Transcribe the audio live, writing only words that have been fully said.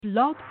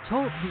Blog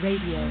Talk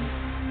Radio.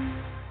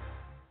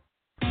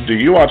 Do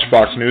you watch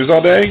Fox News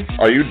all day?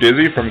 Are you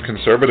dizzy from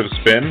conservative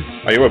spin?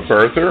 Are you a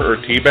birther or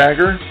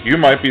teabagger? You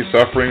might be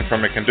suffering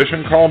from a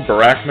condition called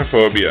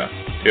barachnophobia.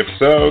 If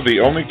so, the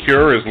only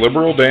cure is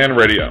Liberal Dan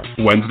Radio.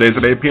 Wednesdays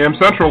at 8 p.m.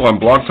 Central on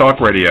Blog Talk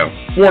Radio.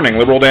 Warning,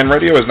 Liberal Dan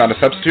Radio is not a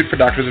substitute for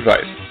doctor's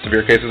advice.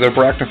 Severe cases of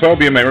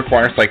barachnophobia may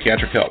require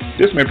psychiatric help.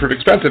 This may prove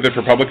expensive if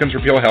Republicans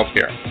repeal health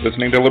care.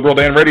 Listening to Liberal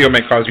Dan Radio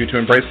may cause you to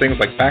embrace things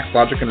like facts,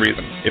 logic, and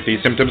reason. If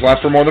these symptoms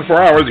last for more than 4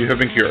 hours, you have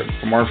been cured.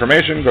 For more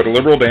information, go to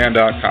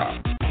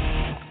liberaldan.com.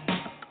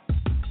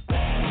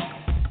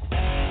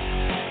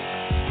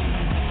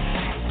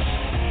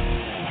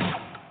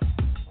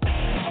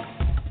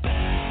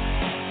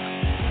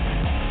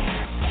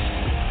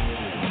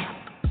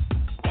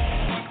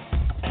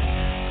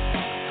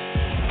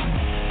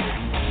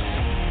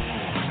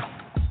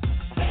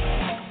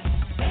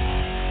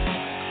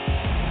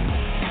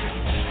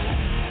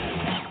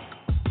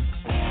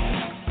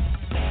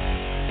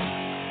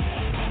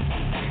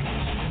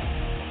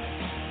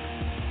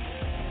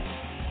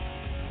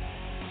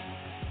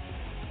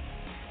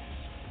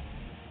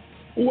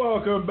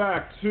 Welcome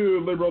back to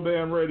Liberal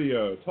Dan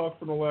Radio. Talk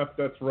from the left,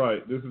 that's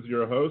right. This is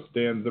your host,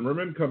 Dan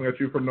Zimmerman, coming at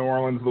you from New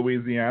Orleans,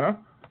 Louisiana.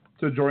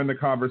 To join the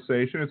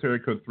conversation, it's area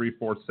code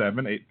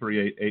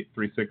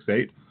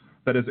 347-838-8368.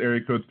 That is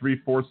area code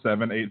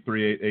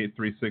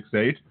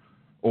 347-838-8368.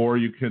 Or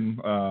you can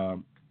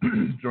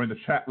join the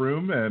chat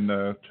room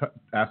and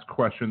ask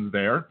questions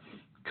there.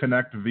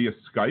 Connect via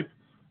Skype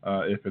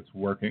if it's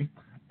working.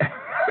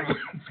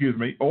 Excuse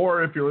me.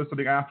 Or if you're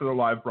listening after the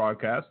live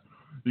broadcast,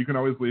 you can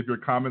always leave your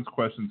comments,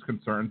 questions,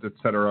 concerns,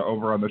 etc.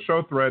 over on the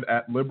show thread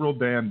at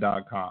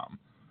liberaldan.com.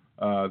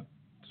 To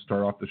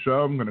start off the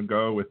show, I'm going to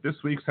go with this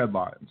week's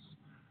headlines.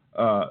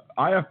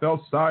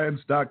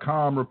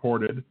 IFLscience.com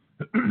reported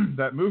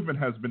that movement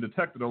has been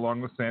detected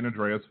along the San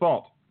Andreas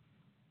Fault.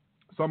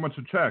 Someone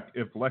should check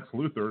if Lex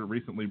Luthor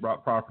recently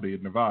bought property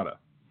in Nevada.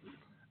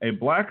 A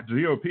black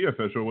GOP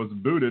official was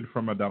booted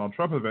from a Donald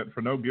Trump event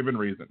for no given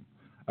reason.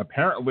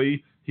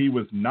 Apparently, he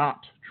was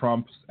not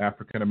Trump's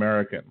African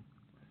American.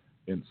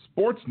 In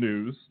sports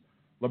news,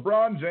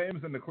 LeBron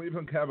James and the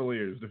Cleveland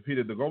Cavaliers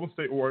defeated the Golden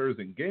State Warriors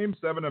in Game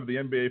 7 of the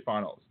NBA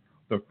Finals,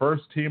 the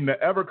first team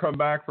to ever come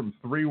back from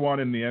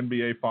 3-1 in the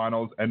NBA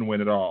Finals and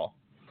win it all.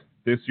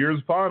 This year's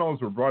finals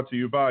were brought to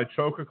you by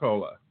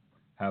Coca-Cola.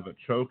 Have a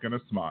choke and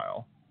a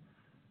smile.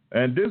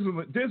 And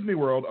Disney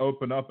World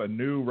opened up a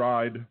new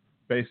ride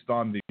based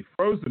on the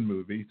Frozen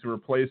movie to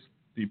replace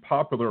the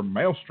popular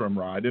Maelstrom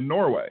ride in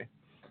Norway.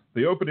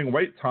 The opening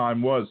wait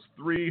time was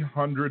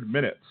 300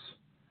 minutes.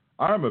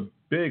 I'm a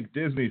big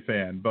Disney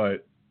fan,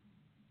 but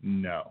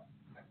no.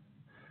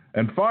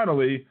 And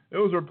finally, it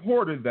was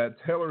reported that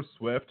Taylor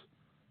Swift,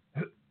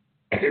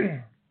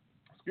 is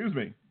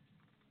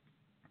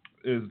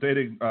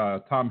dating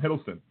Tom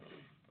Hiddleston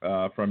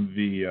from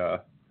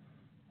the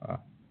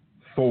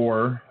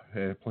Thor,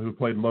 who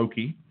played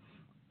Loki,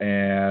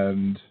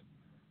 and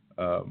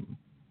a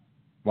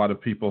lot of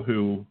people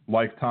who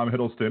like Tom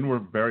Hiddleston were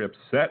very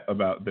upset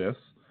about this,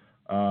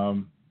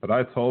 but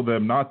I told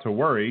them not to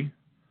worry,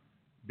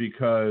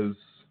 because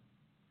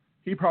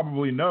he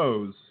probably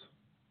knows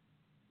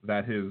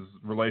that his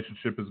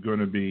relationship is going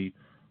to be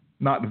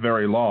not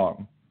very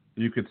long.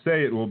 You could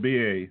say it will be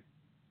a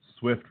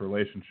swift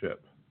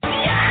relationship.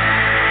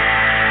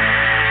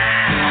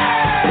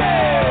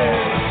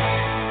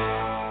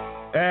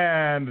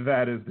 And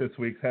that is this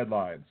week's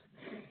headlines.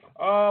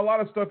 A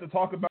lot of stuff to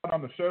talk about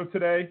on the show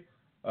today.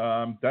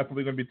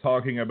 Definitely going to be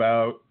talking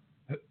about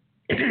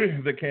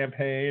the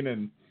campaign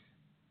and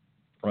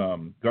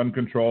gun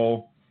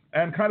control,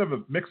 and kind of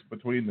a mix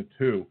between the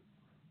two.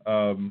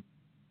 The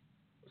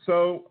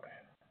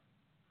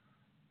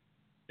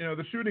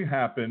shooting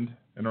happened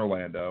in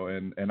Orlando,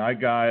 and I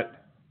got,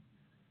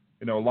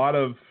 a lot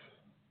of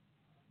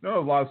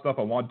stuff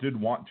I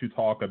did want to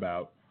talk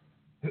about,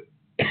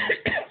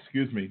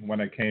 excuse me,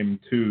 when it came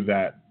to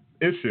that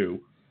issue,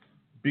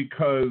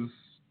 because,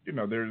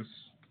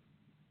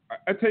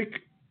 I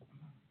take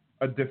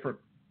a different,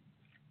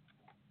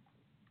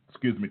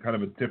 kind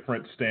of a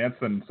different stance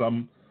than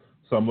some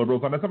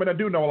liberals on this. I mean, I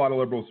do know a lot of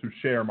liberals who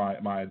share my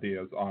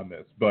ideas on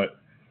this,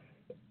 but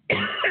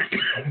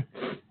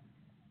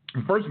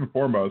first and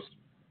foremost,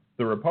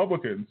 the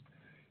Republicans,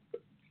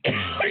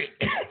 I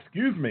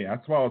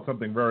swallowed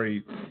something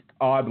very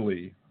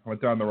oddly. I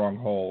went down the wrong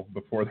hole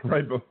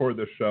right before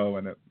the show,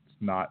 and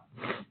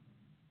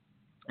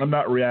I'm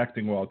not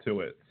reacting well to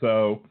it.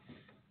 So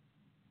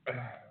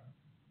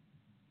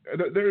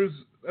there's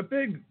a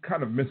big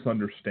kind of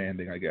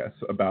misunderstanding, I guess,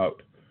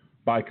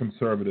 by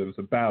conservatives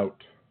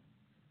about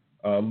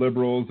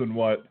liberals and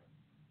what,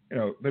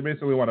 they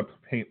basically want to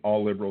paint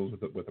all liberals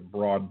with a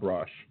broad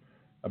brush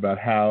about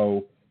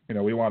how,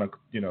 we want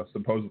to,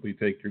 supposedly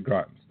take your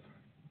guns.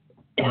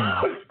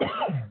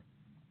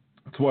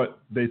 It's what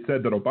they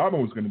said that Obama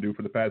was going to do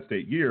for the past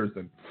 8 years,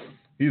 and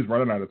he's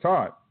running out of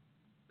time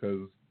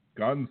because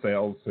gun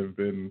sales have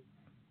been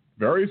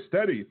very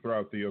steady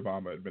throughout the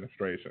Obama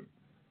administration.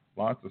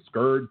 Lots of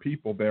scared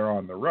people there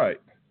on the right.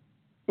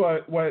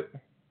 But what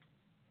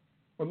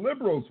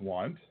liberals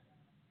want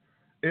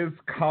is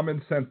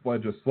common sense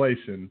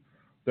legislation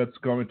that's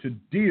going to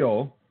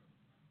deal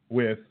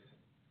with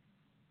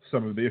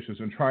some of the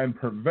issues and try and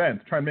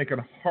make it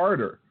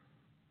harder.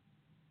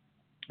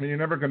 I mean, you're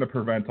never going to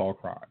prevent all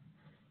crime.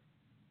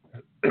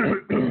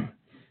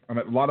 And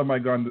a lot of my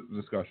gun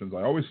discussions,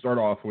 I always start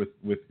off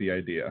with the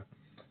idea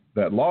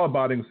that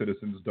law-abiding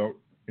citizens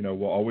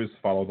will always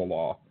follow the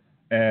law,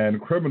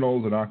 and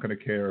criminals are not going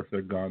to care if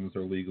their guns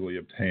are legally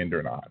obtained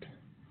or not.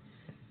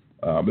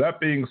 That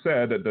being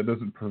said, that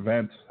doesn't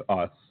prevent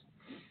us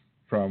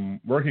from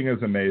working as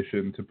a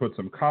nation to put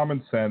some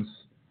common sense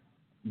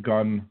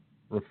gun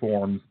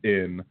reforms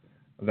in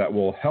that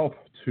will help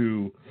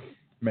to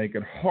make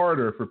it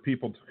harder for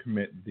people to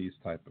commit these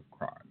type of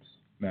crimes.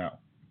 Now,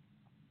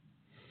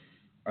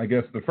 I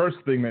guess the first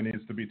thing that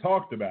needs to be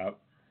talked about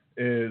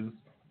is,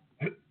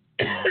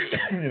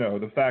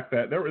 the fact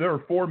that there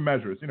are 4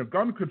 measures.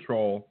 Gun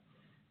control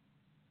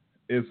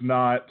is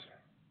not.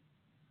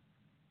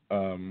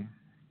 Gun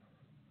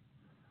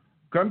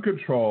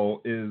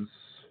control is,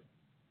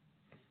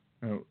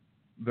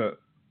 the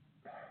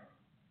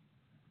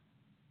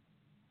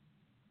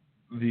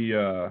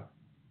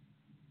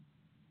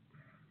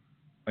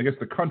I guess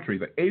the country,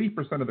 the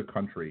 80% of the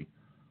country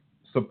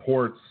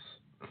supports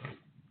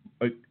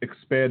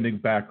expanding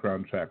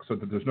background checks so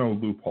that there's no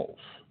loopholes.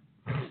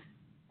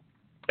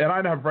 And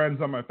I'd have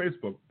friends on my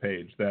Facebook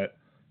page that,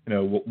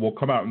 will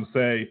come out and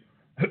say,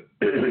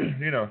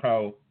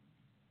 how,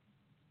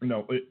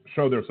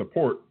 show their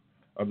support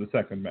of the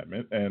Second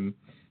Amendment. And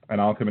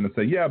I'll come in and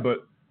say, yeah,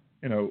 but,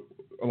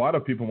 a lot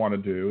of people want to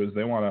do is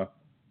they want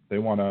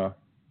to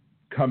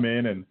come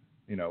in and,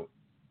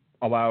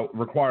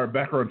 require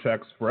background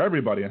checks for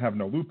everybody and have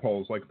no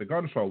loopholes like the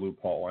gun show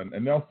loophole.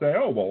 And they'll say,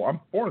 oh, well, I'm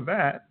for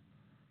that.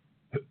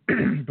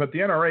 But the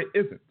NRA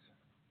isn't.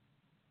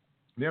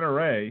 The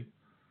NRA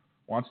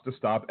wants to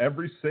stop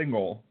every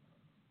single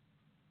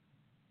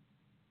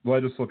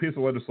piece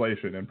of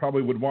legislation and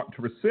probably would want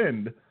to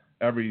rescind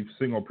every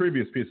single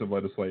previous piece of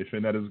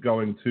legislation that is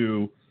going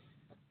to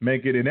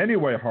make it in any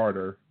way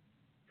harder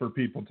for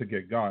people to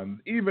get guns,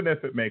 even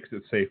if it makes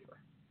it safer.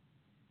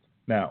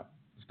 Now,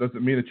 this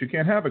doesn't mean that you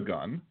can't have a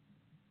gun.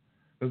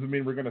 Doesn't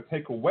mean we're going to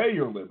take away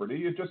your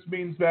liberty. It just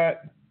means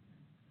that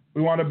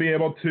we want to be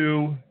able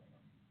to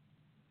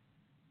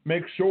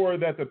make sure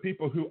that the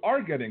people who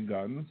are getting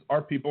guns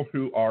are people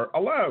who are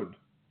allowed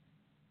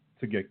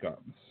to get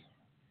guns.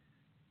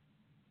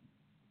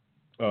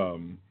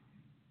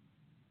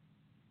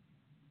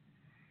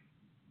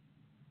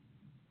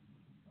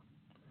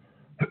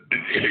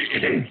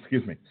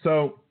 Excuse me.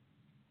 So,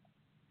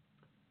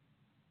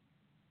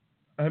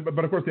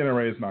 but of course the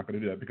NRA is not going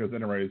to do that because the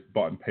NRA is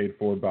bought and paid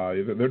for by,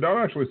 they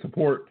don't actually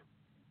support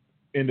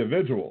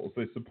individuals.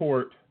 They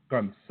support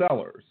gun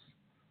sellers.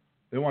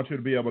 They want you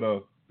to be able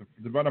to,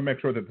 they want to make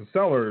sure that the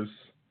sellers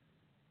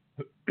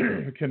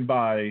can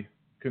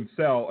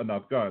sell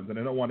enough guns, and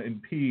they don't want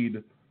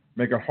to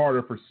make it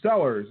harder for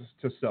sellers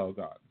to sell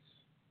guns.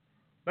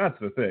 That's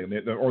the thing,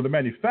 or the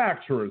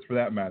manufacturers for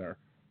that matter,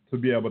 they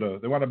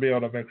want to be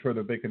able to make sure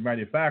that they can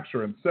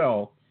manufacture and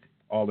sell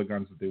all the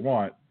guns that they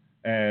want,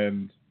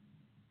 and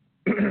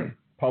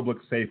public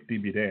safety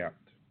be damned.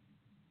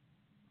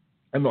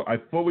 And look, I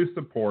fully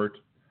support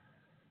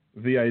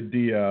the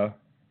idea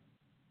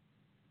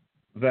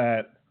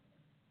that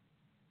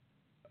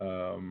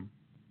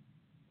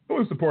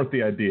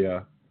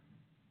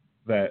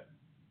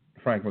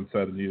Franklin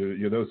said,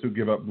 those who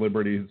give up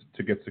liberties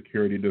to get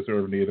security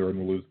deserve neither and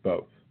will lose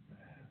both.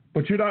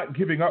 But you're not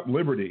giving up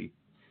liberty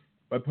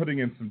by putting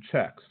in some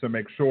checks to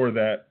make sure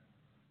that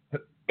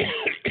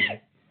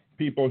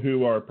people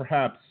who are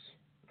perhaps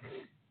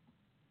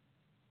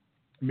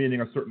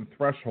meeting a certain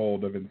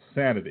threshold of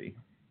insanity,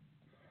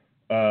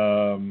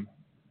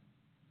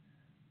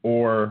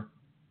 or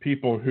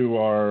people who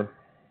are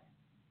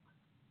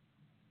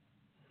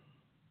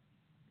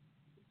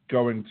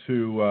going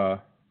to,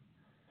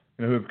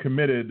 who have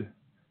committed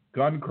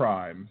gun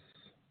crimes,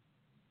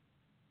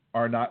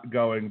 are not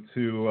going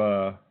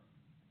to,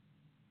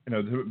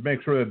 to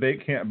make sure that they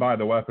can't buy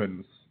the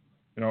weapons,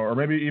 or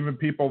maybe even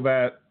people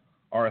that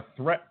are a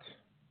threat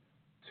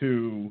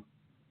to,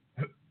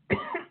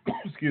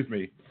 excuse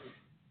me,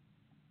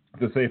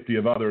 the safety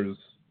of others.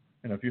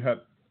 If you have,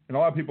 a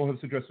lot of people have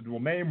suggested, well,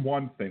 name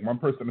one thing. One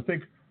person, I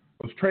think it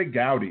was Trey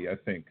Gowdy,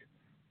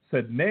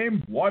 said,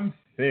 name one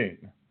thing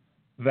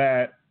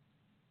that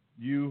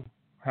you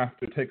have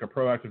to take a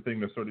proactive thing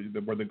to sort of,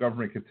 where the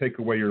government can take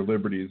away your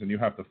liberties and you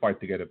have to fight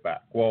to get it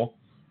back. Well,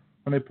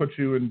 when they put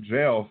you in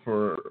jail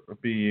for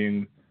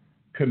being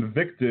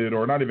convicted,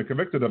 or not even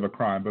convicted of a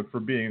crime, but for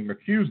being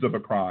accused of a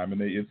crime,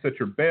 and they set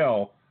your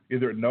bail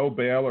either at no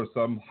bail or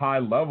some high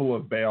level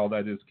of bail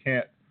that is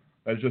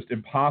just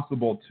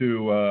impossible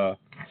to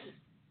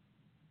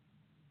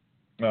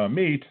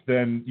meet,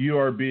 then you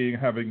are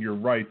having your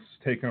rights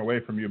taken away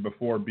from you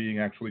before being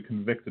actually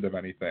convicted of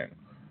anything,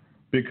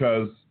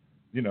 because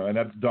and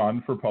that's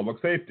done for public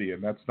safety,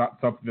 and that's not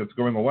something that's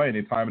going away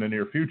anytime in the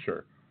near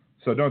future.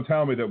 So don't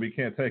tell me that we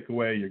can't take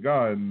away your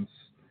guns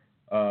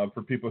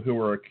for people who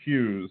were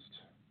accused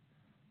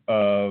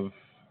of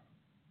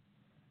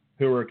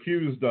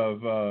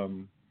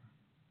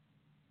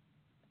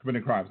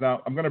committing crimes.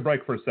 Now, I'm going to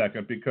break for a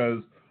second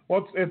because,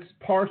 well, it's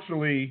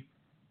partially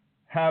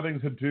having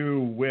to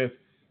do with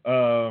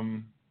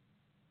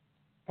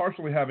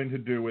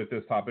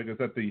this topic, is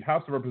that the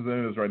House of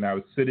Representatives right now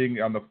is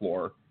sitting on the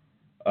floor,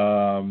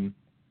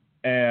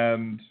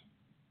 and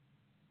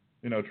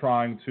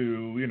trying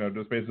to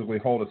just basically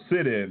hold a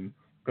sit-in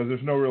because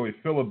there's no really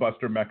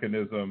filibuster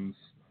mechanisms.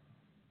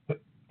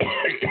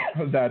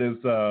 That is,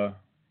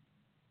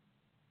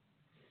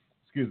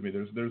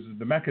 there's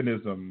the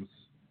mechanisms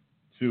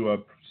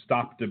to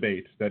stop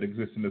debate that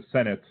exist in the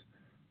Senate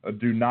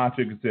do not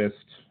exist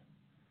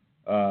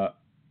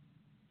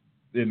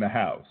in the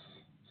House.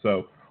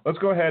 So let's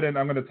go ahead, and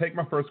I'm going to take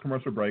my first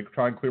commercial break,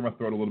 try and clear my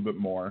throat a little bit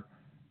more,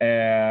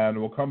 and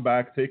we'll come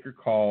back, take your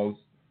calls,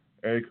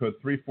 area code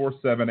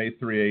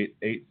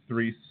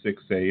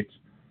 347-838-8368.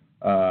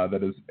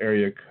 That is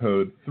area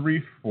code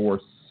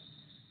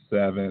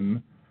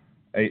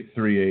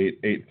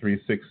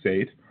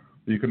 347-838-8368.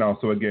 You can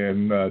also,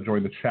 again,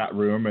 join the chat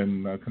room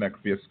and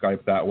connect via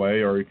Skype that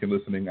way, or you can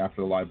listening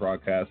after the live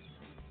broadcast,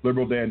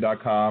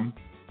 liberaldan.com.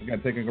 Again,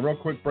 taking a real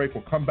quick break.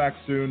 We'll come back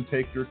soon,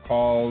 take your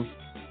calls,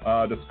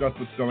 discuss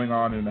what's going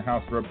on in the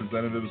House of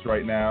Representatives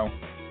right now,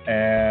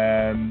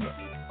 and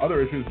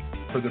other issues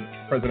for the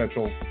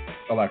presidential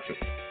election.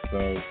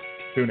 So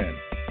tune in.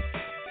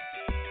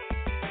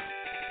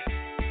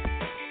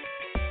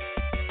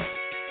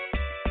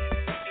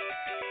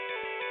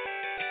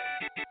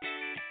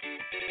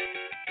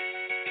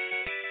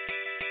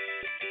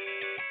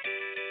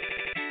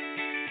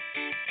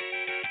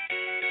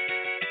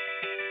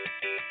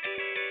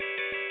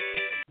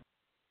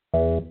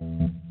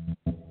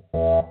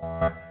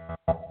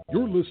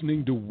 You're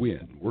listening to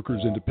WIN,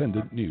 Workers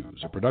Independent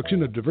News, a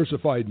production of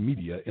Diversified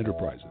Media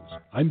Enterprises.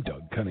 I'm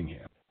Doug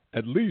Cunningham.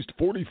 At least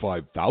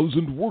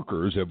 45,000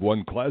 workers have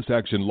won class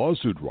action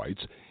lawsuit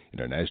rights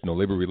in a National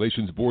Labor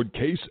Relations Board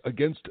case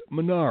against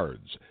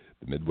Menards.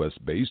 The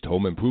Midwest-based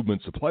home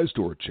improvement supply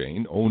store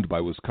chain, owned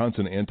by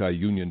Wisconsin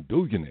anti-union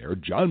billionaire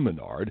John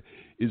Menard,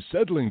 is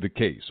settling the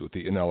case with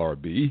the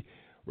NLRB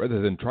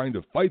rather than trying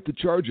to fight the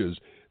charges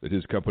that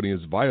his company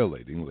is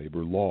violating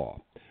labor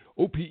law.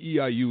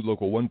 OPEIU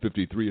Local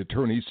 153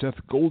 attorney Seth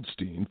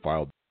Goldstein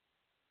filed.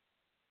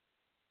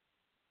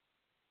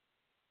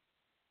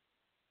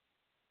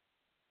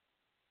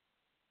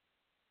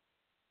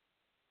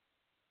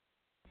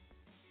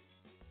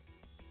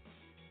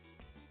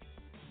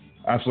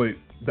 Actually,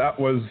 that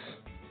was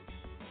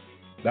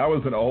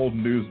an old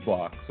news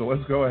block. So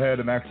let's go ahead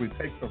and actually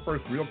take the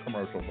first real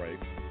commercial break,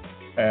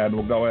 and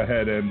we'll go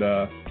ahead and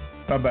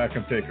come back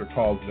and take your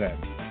calls then.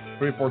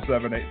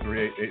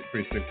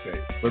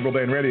 347-838-8368. Liberal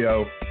Dan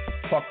Radio.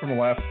 Talk from the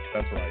left.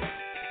 That's right.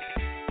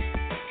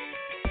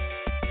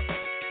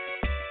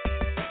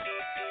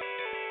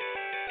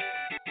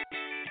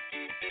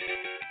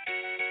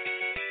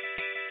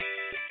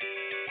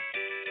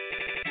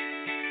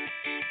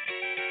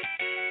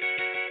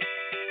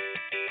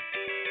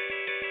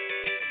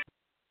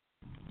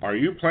 Are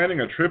you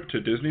planning a trip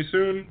to Disney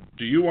soon?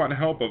 Do you want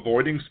help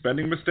avoiding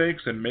spending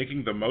mistakes and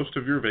making the most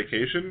of your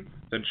vacation?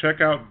 Then check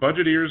out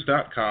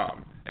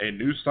budgeteers.com, a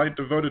new site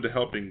devoted to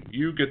helping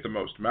you get the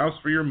most mouse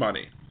for your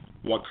money.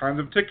 What kinds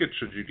of tickets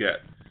should you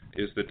get?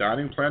 Is the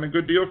dining plan a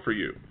good deal for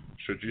you?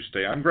 Should you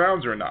stay on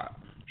grounds or not?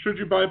 Should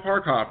you buy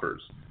park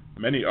hoppers?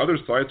 Many other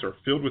sites are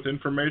filled with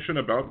information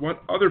about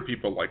what other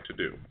people like to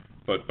do,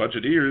 but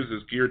Budgeteers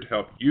is geared to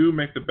help you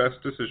make the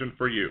best decision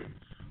for you.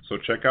 So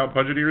check out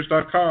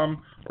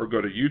budgeteers.com or go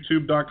to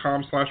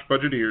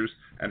youtube.com/budgeteers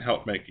and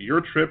help make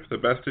your trip the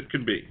best it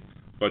can be.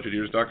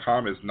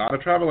 Budgeteers.com is not a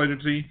travel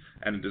agency,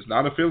 and it is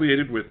not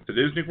affiliated with the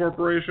Disney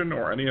Corporation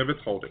or any of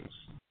its holdings.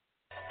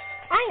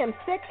 I am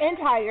sick and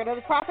tired of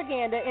the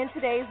propaganda in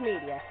today's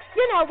media.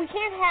 We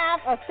can't have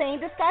a sane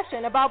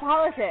discussion about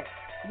politics.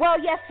 Well,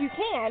 yes, you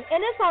can,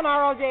 and it's on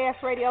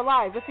ROJS Radio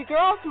Live with your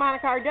girls,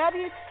 Monica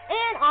R.W.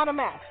 and Autumn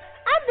S.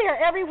 I'm there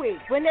every week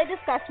when they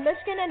discuss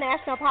Michigan and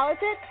national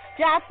politics,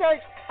 job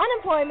search,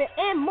 unemployment,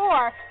 and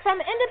more from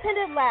an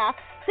independent laugh,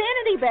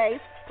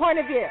 sanity-based point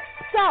of view.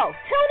 So,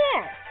 tune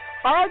in.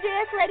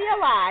 ROJS Radio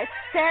Live,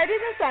 Saturdays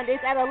and Sundays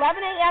at 11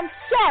 a.m.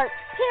 sharp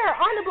here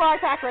on the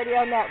Blog Talk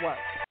Radio Network.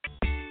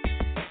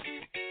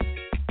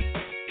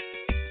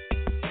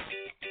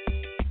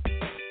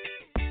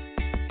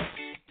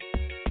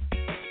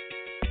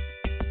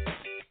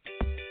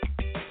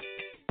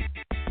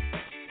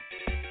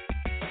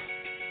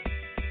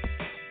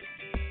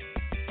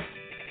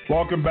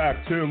 Welcome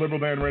back to Liberal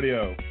Dan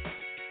Radio.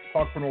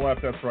 Talk from the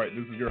left, that's right.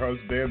 This is your host,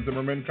 Dan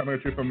Zimmerman, coming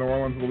at you from New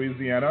Orleans,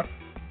 Louisiana.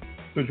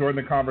 To join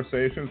the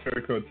conversation, it's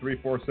area code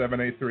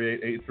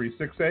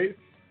 347-838-8368.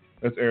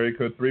 That's area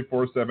code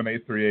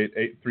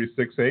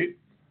 347-838-8368.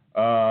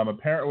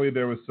 Apparently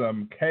there was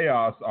some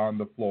chaos on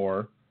the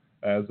floor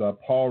as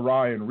Paul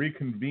Ryan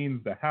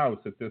reconvenes the House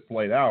at this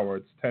late hour.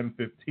 It's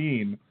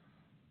 10:15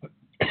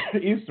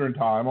 Eastern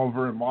Time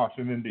over in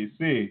Washington,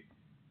 D.C.,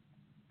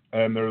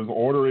 and there's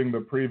ordering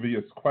the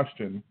previous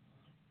question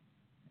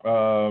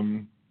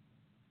So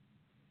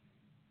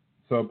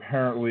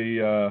apparently,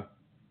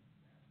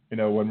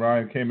 when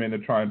Ryan came in to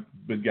try and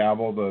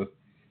begavel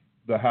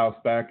the House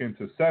back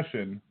into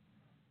session,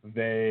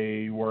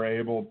 they were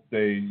able.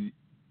 I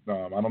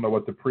don't know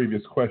what the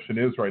previous question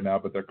is right now,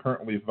 but they're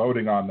currently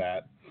voting on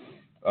that.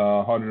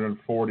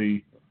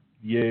 140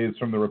 yeas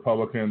from the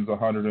Republicans,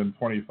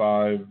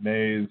 125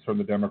 nays from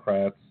the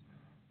Democrats,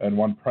 and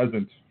one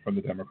present from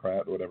the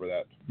Democrat, whatever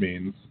that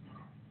means.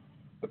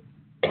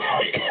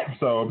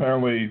 So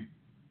apparently,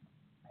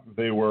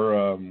 they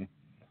were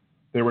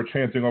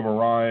chanting over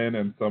Ryan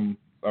and some.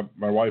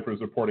 My wife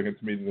was reporting it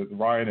to me that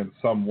Ryan and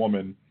some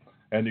woman,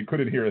 and you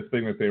couldn't hear a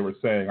thing that they were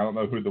saying. I don't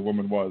know who the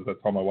woman was. That's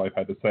all my wife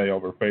had to say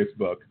over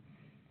Facebook.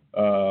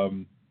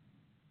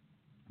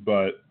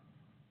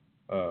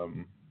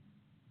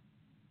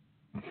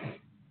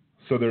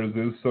 So there's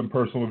some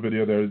personal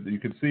video there. You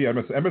can see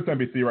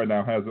MSNBC right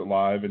now has it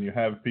live, and you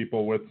have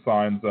people with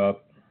signs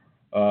up,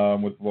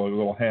 with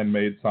little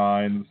handmade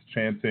signs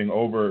chanting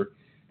over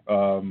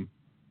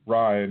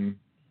Ryan,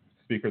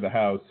 Speaker of the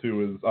House,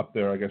 who is up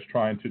there, I guess,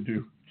 trying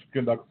to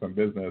conduct some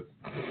business.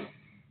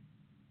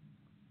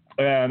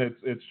 And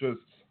it's just,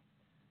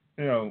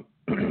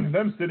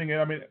 them sitting in,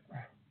 I mean,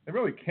 they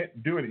really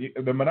can't do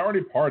it. The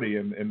minority party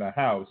in the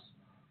House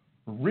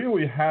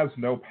really has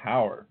no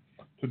power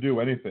to do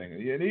anything.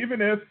 And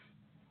even if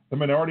the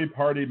minority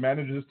party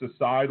manages to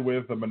side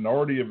with the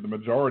minority of the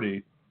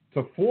majority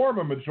to form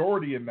a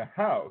majority in the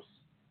House,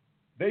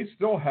 they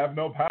still have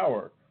no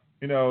power.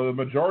 The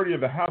majority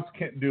of the House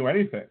can't do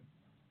anything.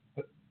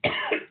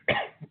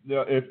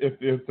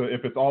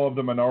 If it's all of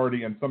the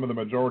minority and some of the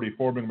majority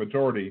forming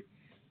majority,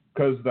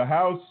 because the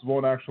House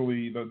won't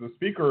actually, the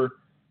Speaker,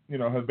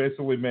 has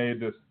basically made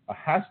this a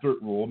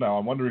Hastert rule. Now,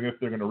 I'm wondering if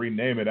they're going to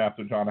rename it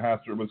after John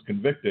Hastert was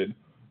convicted.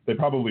 They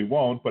probably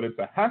won't, but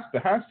the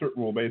Hastert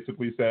rule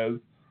basically says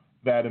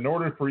that in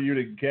order for you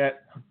to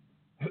get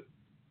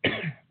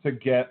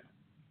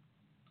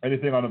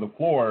anything onto the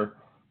floor,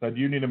 that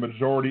you need a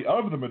majority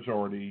of the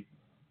majority.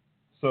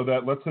 So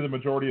that, let's say the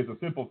majority is a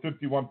simple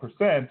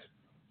 51%,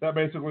 that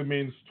basically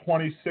means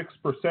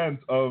 26%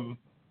 of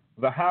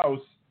the House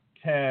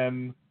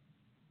can,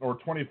 or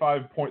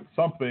 25 point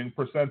something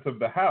percent of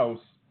the House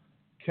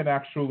can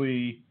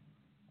actually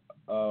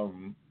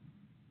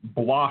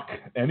block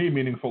any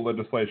meaningful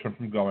legislation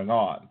from going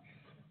on.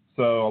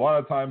 So a lot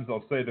of times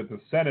they'll say that the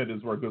Senate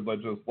is where good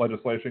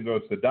legislation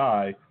goes to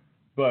die,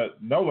 but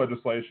no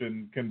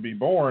legislation can be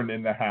born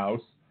in the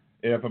House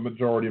if a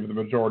majority of the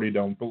majority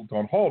don't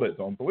hold it,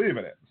 don't believe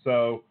in it.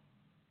 So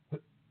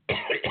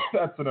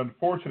that's an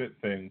unfortunate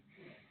thing,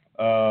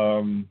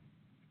 and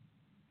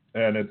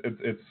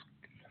it's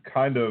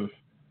kind of,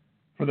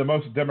 for the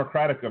most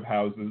democratic of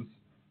houses,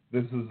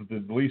 this is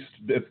the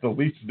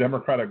least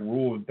democratic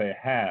rule that they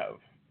have.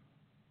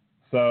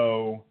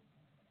 So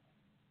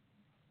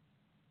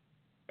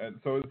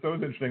it's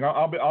interesting.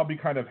 I'll be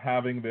kind of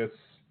having this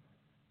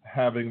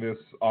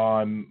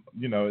on,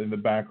 in the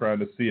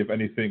background to see if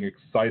anything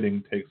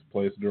exciting takes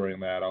place during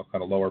that. I'll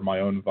kind of lower my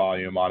own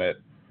volume on it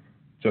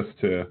just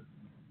to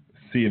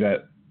see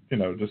that,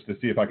 just to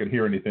see if I can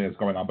hear anything that's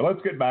going on. But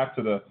let's get back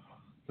to the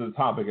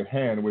topic at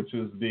hand, which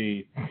is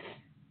the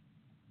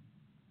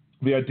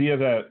idea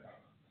that,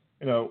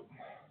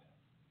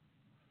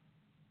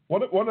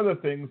 one of the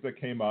things that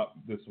came up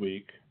this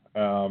week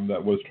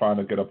that was trying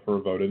to get up for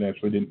a vote and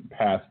actually didn't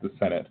pass the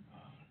Senate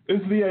is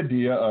the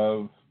idea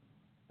of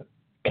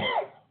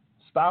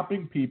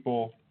stopping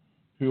people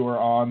who are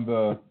on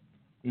the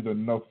either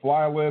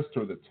no-fly list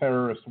or the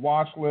terrorist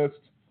watch list,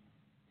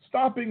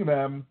 stopping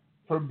them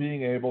from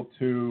being able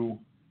to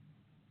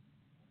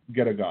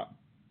get a gun.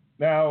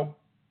 Now,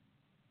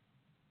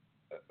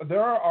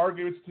 there are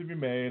arguments to be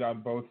made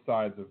on both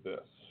sides of this.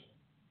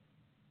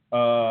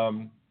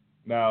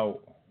 Now,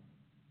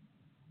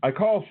 I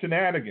call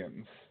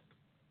shenanigans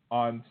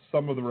on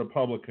some of the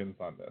Republicans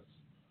on this,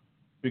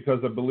 because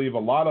I believe a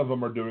lot of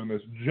them are doing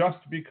this just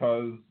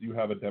because you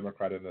have a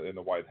Democrat in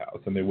the White House,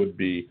 and they would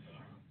be,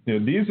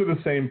 these are the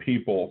same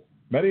people,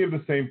 many of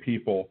the same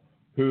people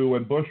who,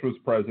 when Bush was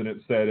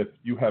president, said if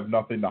you have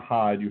nothing to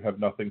hide, you have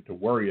nothing to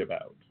worry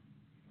about.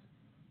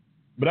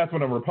 But that's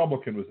when a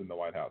Republican was in the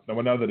White House. Now,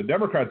 now that a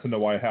Democrat's in the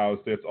White House,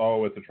 it's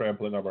a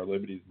trampling of our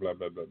liberties, blah,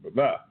 blah, blah, blah,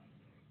 blah.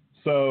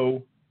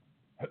 So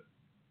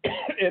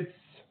it's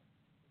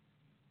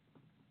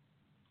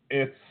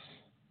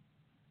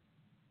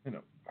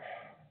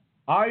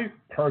I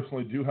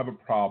personally do have a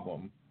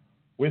problem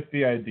with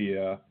the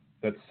idea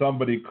that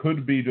somebody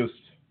could be just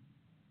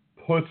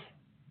put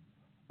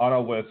on a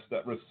list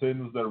that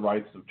rescinds their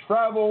rights of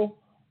travel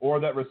or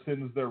that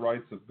rescinds their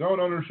rights of gun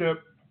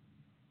ownership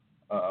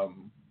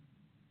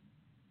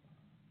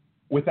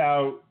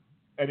without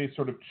any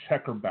sort of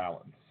check or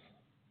balance.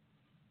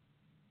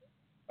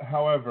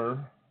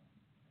 However,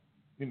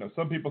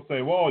 some people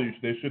say, well,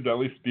 they should at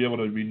least be able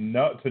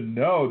to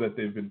know that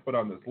they've been put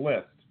on this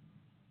list.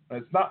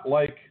 And it's not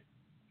like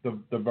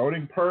the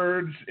voting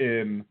purge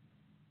in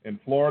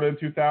Florida in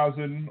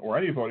 2000, or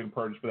any voting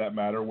purge for that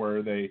matter,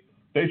 where they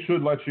they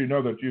should let you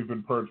know that you've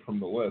been purged from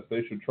the list.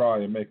 They should try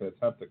and make an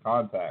attempt to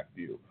contact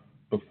you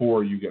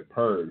before you get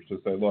purged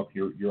to say, look,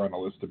 you're on a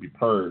list to be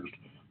purged.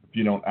 If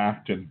you don't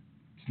act in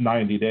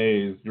 90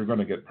 days, you're going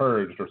to get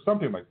purged or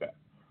something like that.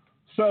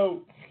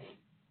 So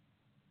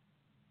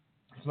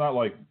it's not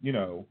like,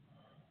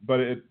 but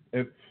if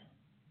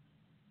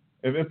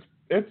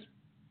it's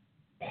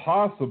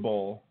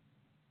possible,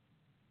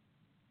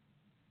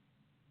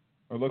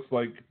 it looks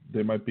like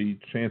they might be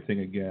chanting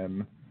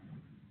again.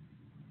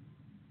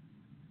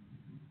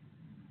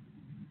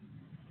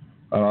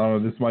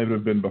 This might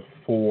have been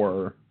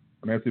before.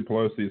 Nancy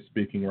Pelosi is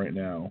speaking right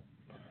now.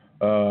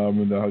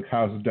 The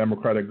House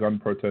Democratic gun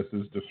protest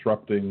is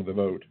disrupting the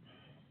vote.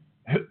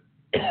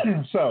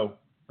 So,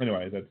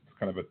 anyway, that's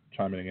kind of a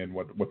chiming in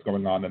what's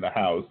going on in the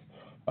House.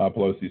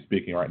 Pelosi is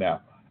speaking right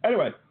now.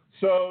 Anyway,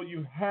 so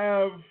you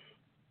have,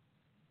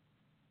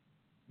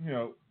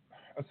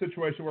 a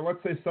situation where,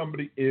 let's say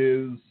somebody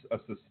is a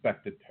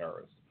suspected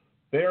terrorist.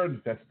 They're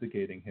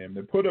investigating him.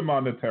 They put him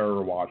on the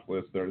terror watch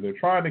list. They're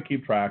trying to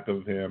keep track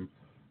of him.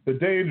 The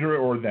danger,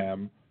 or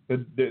them,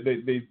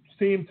 they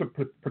seem to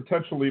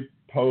potentially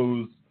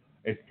pose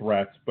a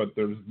threat, but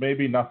there's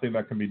maybe nothing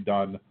that can be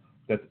done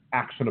that's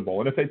actionable.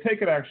 And if they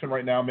take an action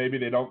right now, maybe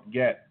they don't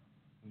get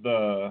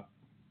the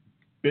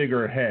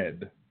bigger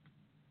head.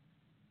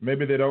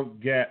 Maybe they don't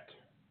get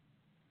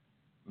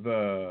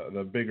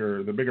the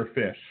bigger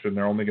fish, and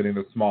they're only getting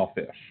the small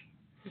fish.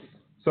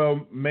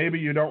 So maybe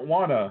you don't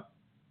want to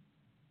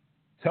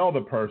tell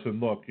the person,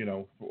 look,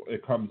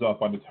 it comes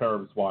up on the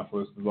terrorist watch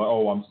list, like,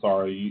 oh, I'm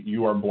sorry,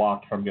 you are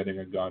blocked from getting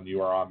a gun,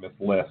 you are on this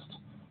list,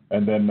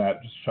 and then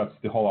that just shuts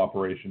the whole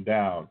operation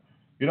down.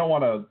 You don't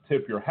want to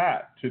tip your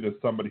hat to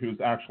somebody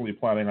who's actually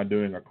planning on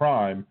doing a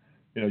crime.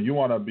 You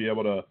want to be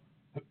able to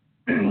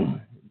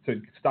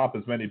to stop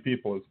as many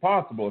people as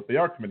possible if they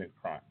are committing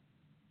a crime.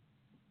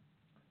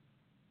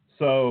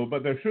 So,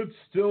 but there should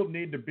still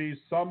need to be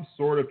some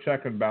sort of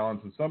check and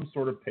balance and some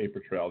sort of paper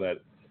trail that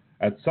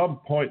at some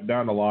point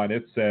down the line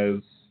it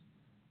says,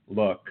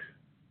 look,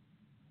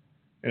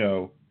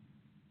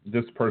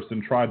 this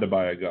person tried to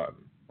buy a gun,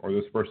 or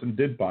this person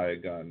did buy a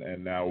gun,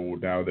 and now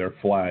they're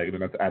flagged,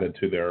 and that's added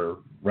to their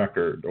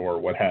record, or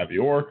what have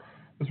you. Or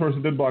this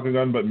person did block a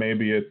gun, but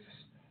maybe it's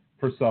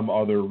for some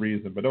other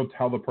reason. But don't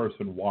tell the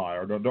person why,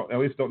 or don't at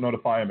least don't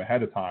notify them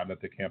ahead of time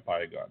that they can't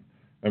buy a gun.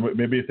 And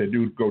maybe if they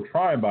do go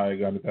try and buy a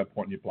gun, at that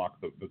point you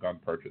block the gun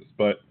purchase.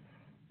 But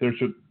there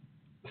should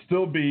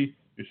still be,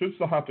 you should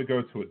still have to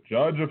go to a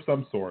judge of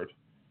some sort,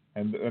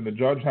 and the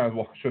judge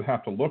should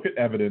have to look at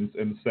evidence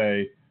and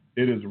say,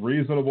 it is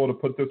reasonable to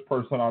put this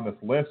person on this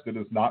list. It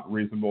is not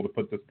reasonable to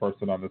put this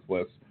person on this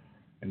list,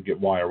 and get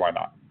why or why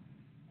not.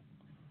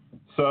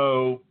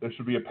 So there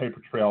should be a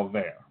paper trail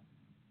there.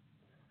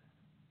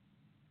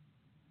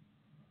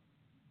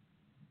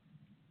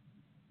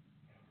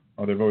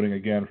 Oh, they're voting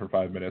again for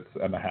 5 minutes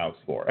on the House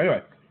floor.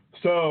 Anyway,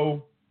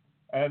 so,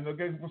 and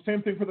again, the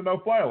same thing for the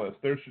no-fly list.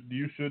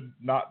 You should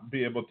not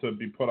be able to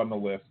be put on the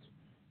list.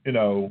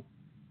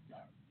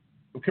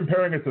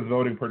 Comparing it to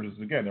voting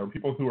purchases again, there were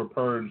people who were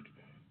purged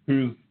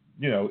whose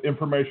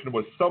information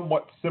was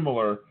somewhat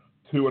similar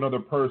to another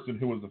person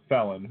who was a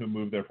felon who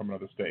moved there from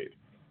another state.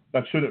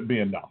 That shouldn't be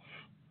enough.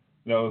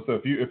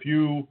 So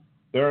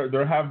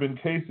there have been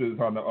cases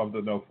of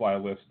the no-fly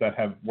list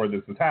where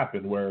this has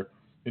happened, where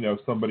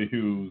somebody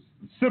who's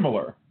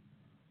similar,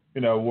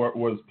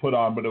 was put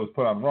on, but it was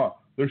put on wrong.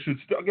 There should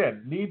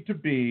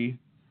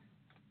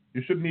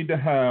you should need to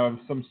have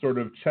some sort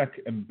of check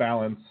and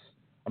balance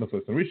on this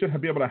list. And we should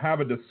be able to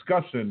have a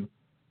discussion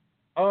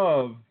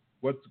of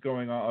what's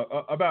going on,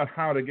 about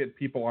how to get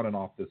people on and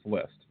off this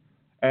list.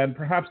 And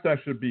perhaps that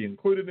should be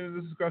included in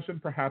the discussion.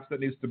 Perhaps that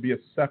needs to be a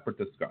separate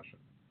discussion.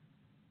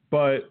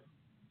 But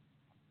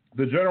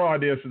the general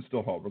idea should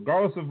still hold,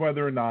 regardless of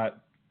whether or not,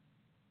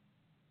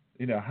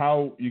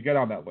 how you get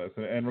on that list,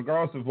 and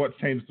regardless of what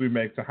changes we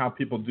make to how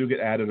people do get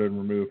added and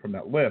removed from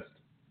that list.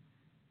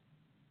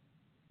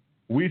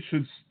 We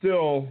should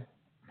still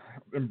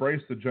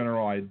embrace the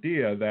general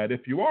idea that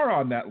if you are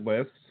on that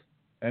list,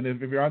 and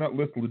if you're on that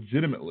list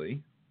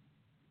legitimately,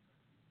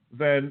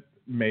 then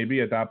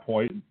maybe at that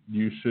point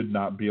you should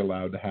not be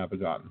allowed to have a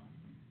gun.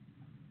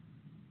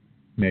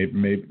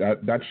 Maybe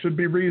that should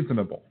be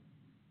reasonable.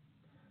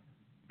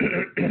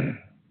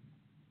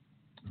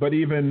 But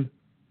even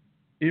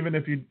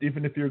if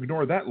you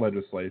ignore that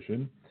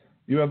legislation,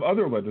 you have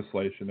other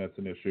legislation that's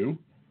an issue,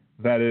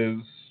 that is,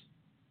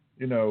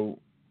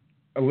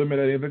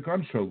 eliminating the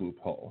gun show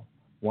loophole.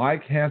 Why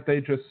can't they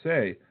just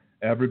say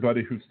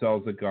everybody who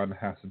sells a gun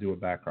has to do a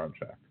background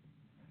check?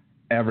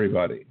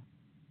 Everybody.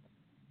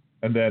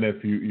 And then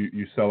if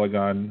you sell a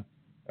gun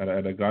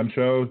at a gun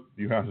show,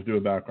 you have to do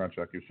a background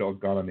check. You sell a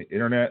gun on the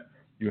internet,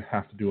 you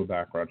have to do a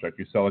background check.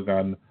 You sell a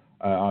gun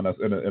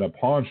in a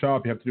pawn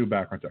shop, you have to do a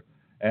background check.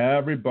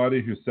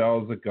 Everybody who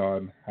sells a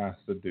gun has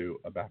to do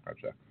a background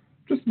check.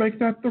 Just make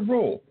that the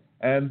rule.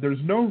 And there's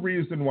no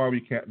reason why we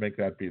can't make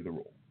that be the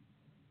rule.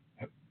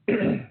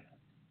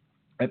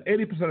 And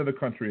 80% of the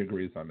country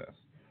agrees on this.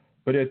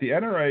 But yet the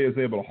NRA is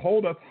able to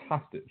hold us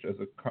hostage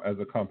as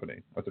a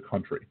company, as a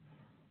country,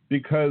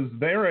 because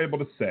they're able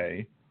to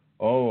say,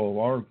 oh,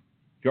 our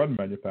gun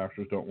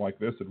manufacturers don't like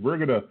this, and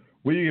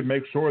we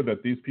make sure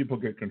that these people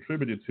get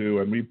contributed to,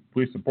 and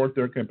we support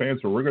their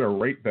campaigns, so we're going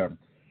to rate them.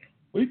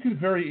 We could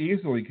very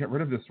easily get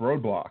rid of this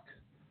roadblock.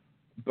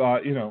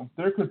 But,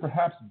 there could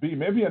perhaps be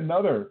maybe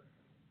another,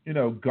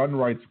 gun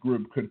rights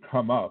group could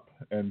come up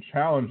and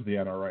challenge the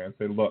NRA and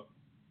say, look,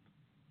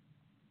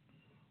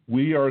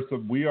 we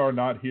are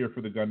not here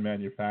for the gun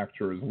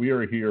manufacturers. We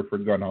are here for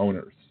gun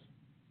owners.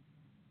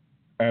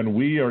 And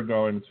we are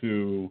going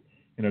to,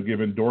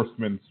 give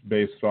endorsements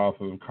based off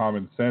of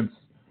common sense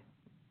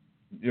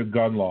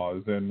gun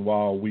laws. And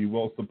while we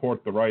will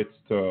support the rights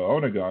to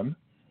own a gun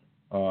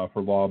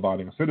for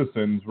law-abiding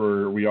citizens,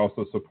 we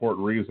also support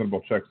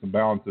reasonable checks and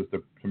balances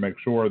to make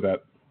sure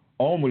that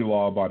only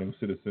law-abiding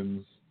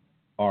citizens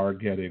are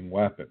getting these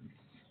weapons.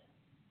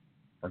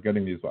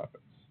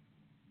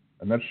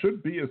 And that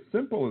should be as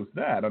simple as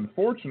that.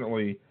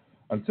 Unfortunately,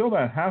 until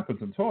that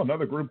happens, until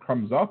another group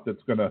comes up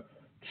that's going to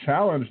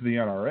challenge the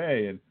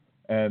NRA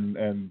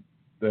and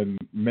then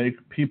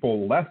make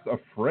people less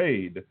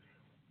afraid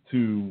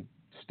to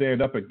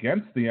stand up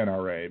against the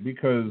NRA,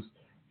 because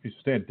if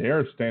you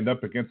dare stand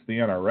up against the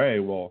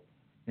NRA, well,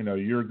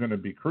 you're going to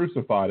be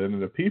crucified,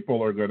 and the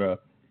people are going to,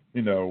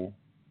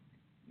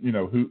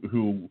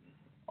 who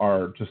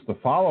are just the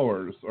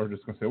followers are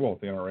just going to say, well,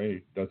 if the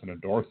NRA doesn't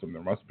endorse them,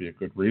 there must be a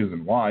good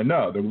reason why.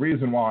 No, the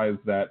reason why is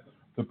that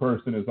the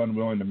person is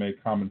unwilling to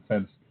make common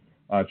sense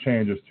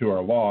changes to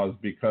our laws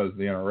because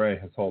the NRA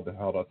has held us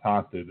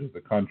hostage as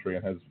a country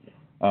and has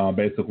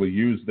basically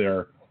used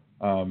their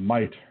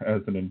might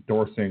as an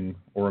endorsing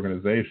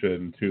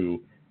organization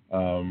to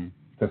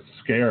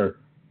scare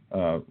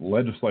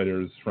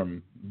legislators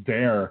from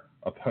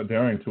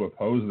daring to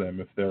oppose them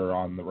if they're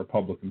on the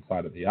Republican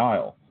side of the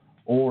aisle,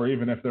 or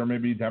even if there may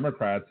be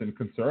Democrats in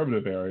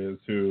conservative areas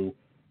who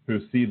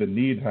see the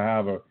need to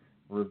have a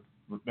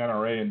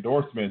NRA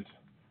endorsement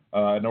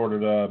in order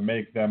to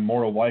make them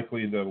more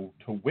likely to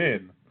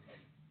win.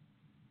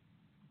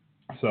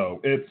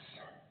 So it's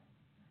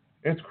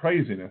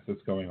craziness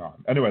that's going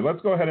on. Anyway,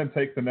 let's go ahead and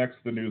take the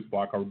news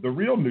block, or the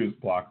real news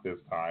block this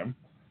time,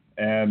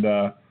 and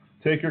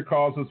take your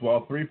calls as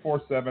well,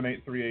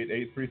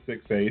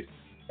 347-838-8368.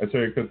 That's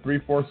area code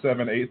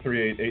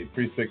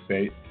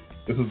 347-838-8368.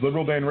 This is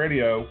Liberal Dan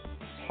Radio.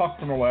 Talk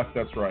from the left,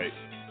 that's right.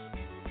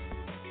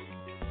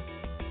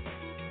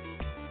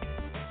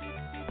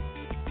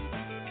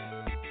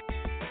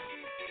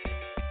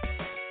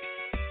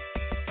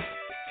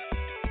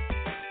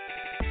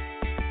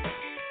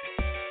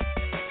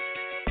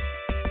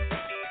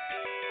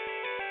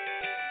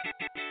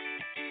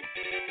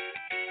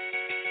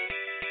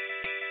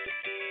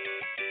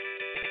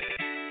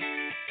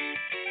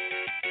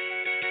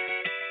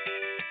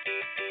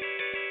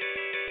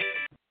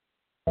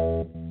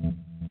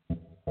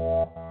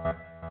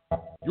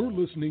 You're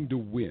listening to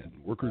WIN,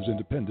 Workers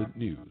Independent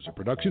News, a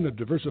production of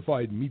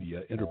Diversified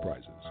Media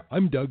Enterprises.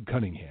 I'm Doug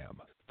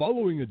Cunningham.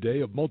 Following a day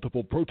of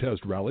multiple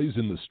protest rallies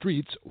in the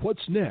streets,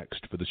 what's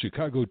next for the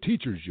Chicago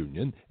Teachers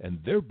Union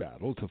and their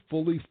battle to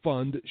fully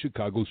fund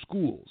Chicago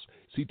schools?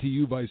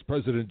 CTU Vice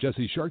President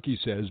Jesse Sharkey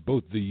says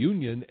both the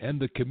union and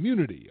the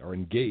community are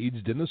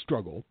engaged in a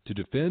struggle to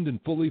defend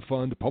and fully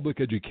fund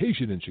public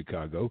education in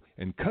Chicago,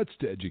 and cuts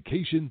to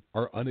education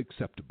are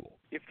unacceptable.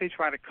 If they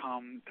try to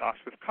come to us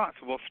with cuts,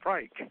 we'll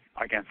strike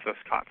against those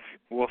cuts.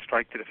 We'll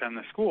strike to defend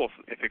the schools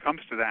if it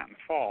comes to that in the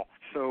fall.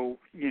 So,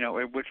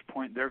 at which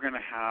point they're going to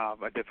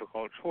have a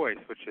difficult choice,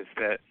 which is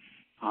that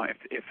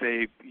if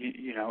they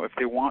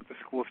want the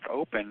schools to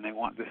open, they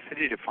want the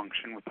city to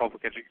function with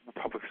public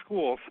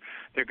schools,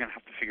 they're going to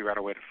have to figure out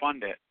a way to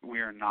fund it.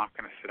 We are not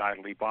going to sit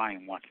idly by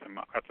and watch them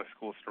cut the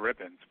schools to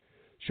ribbons.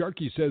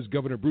 Sharkey says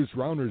Governor Bruce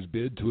Rauner's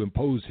bid to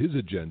impose his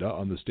agenda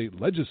on the state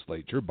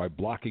legislature by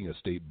blocking a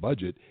state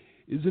budget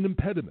is an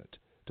impediment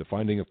to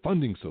finding a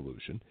funding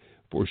solution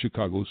for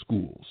Chicago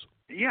schools.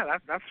 Yeah,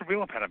 that's the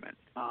real impediment.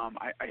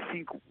 I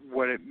think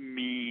what it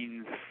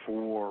means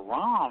for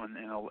Rahm and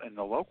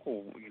the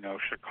local,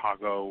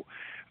 Chicago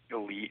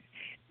elite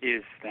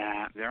is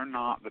that they're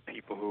not the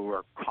people who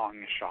are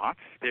calling the shots.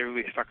 They're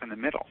really stuck in the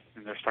middle,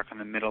 and they're stuck in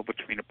the middle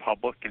between a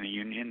public and a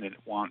union that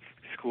wants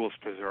schools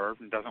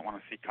preserved and doesn't want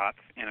to see cuts,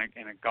 and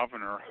a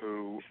governor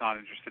who is not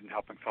interested in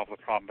helping solve the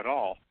problem at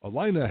all.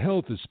 Allina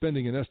Health is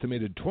spending an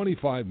estimated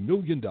 $25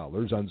 million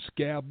on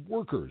scab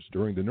workers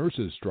during the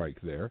nurses'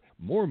 strike there,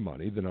 more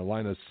money than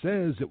Allina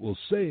says it will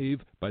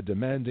save by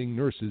demanding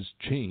nurses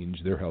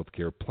change their health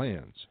care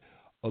plans.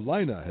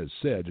 Allina has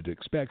said it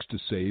expects to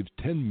save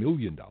 $10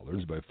 million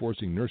by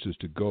forcing nurses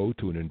to go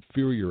to an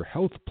inferior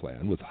health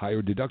plan with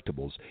higher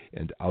deductibles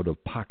and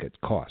out-of-pocket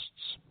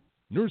costs.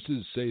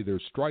 Nurses say they're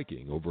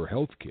striking over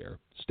health care,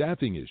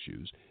 staffing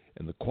issues,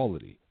 and the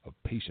quality of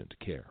patient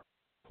care.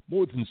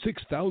 More than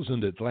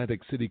 6,000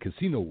 Atlantic City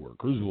casino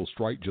workers will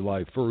strike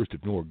July 1st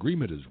if no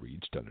agreement is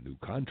reached on a new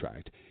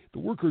contract. The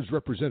workers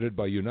represented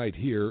by Unite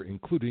Here,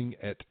 including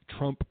at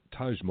Trump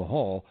Taj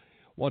Mahal,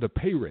 want a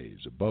pay raise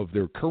above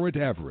their current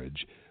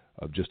average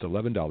of just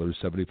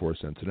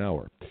 $11.74 an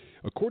hour.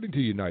 According to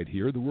Unite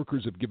Here, the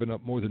workers have given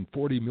up more than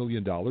 $40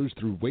 million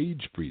through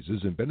wage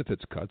freezes and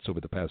benefits cuts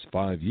over the past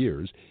 5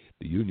 years.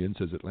 The union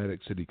says Atlantic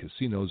City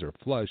casinos are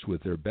flush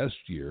with their best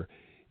year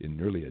in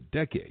nearly a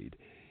decade,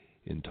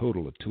 in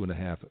total a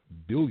 $2.5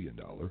 billion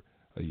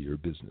a year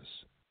business.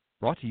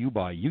 Brought to you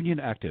by Union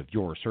Active,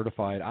 your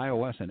certified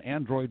iOS and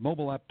Android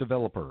mobile app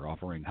developer,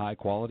 offering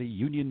high-quality,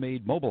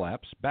 union-made mobile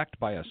apps backed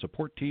by a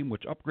support team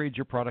which upgrades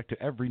your product to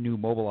every new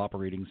mobile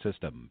operating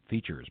system.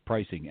 Features,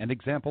 pricing, and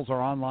examples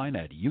are online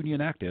at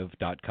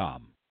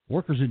unionactive.com.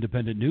 Workers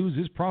Independent News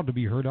is proud to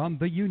be heard on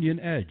The Union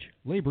Edge,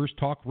 Labor's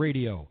Talk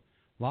Radio.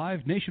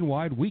 Live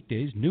nationwide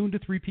weekdays, noon to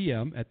 3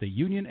 p.m. at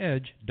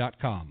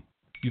theunionedge.com.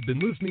 You've been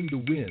listening to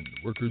WIN,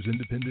 Workers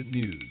Independent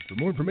News. For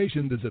more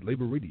information, visit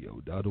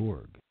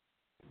laborradio.org.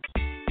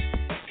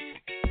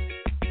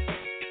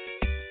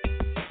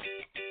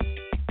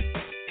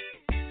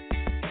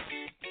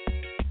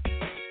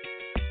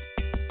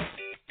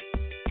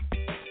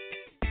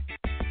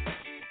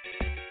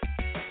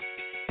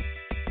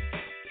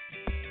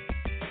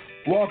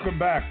 Welcome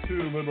back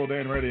to Liberal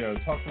Dan Radio.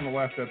 Talk from the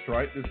left, that's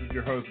right. This is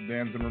your host,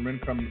 Dan Zimmerman,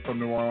 coming from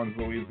New Orleans,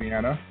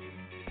 Louisiana.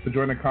 To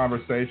join the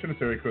conversation,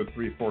 it's area code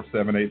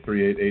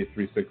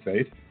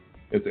 347-838-8368.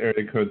 It's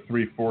area code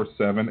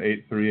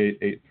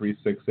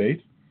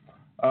 347-838-8368.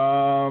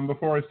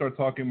 Before I start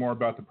talking more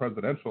about the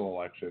presidential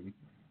election,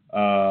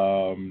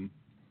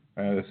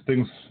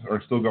 things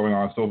are still going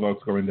on, still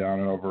votes going down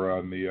and over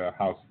on the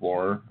House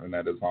floor, and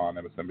that is on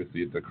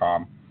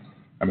MSNBC.com,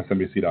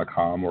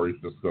 or you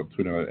can just go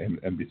tune in at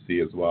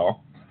NBC as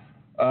well.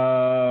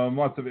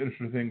 Lots of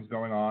interesting things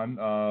going on.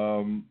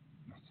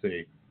 Let's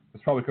see.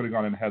 This probably could have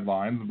gone in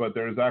headlines, but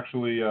there's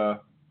actually the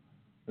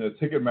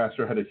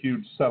Ticketmaster had a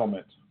huge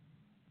settlement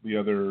the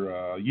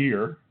other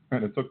year,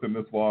 and it took them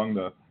this long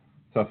to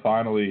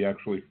finally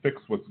actually fix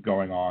what's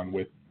going on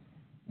with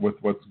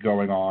what's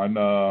going on.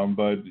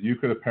 But you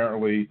could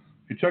apparently,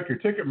 if you check your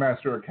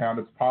Ticketmaster account,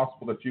 it's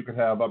possible that you could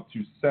have up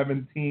to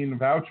 17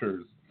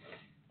 vouchers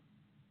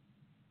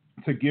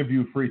to give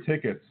you free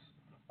tickets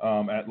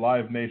at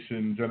Live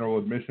Nation general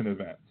admission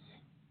events.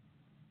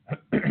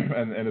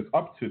 and it's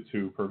up to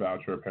 2 per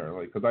voucher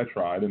apparently, because I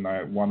tried and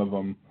I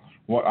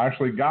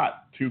actually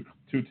got two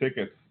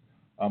tickets,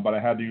 but I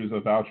had to use a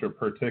voucher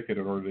per ticket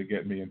in order to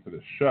get me into the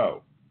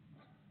show,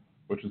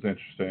 which is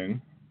interesting.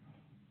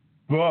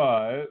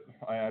 But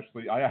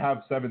I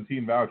have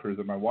 17 vouchers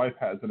and my wife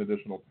has an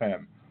additional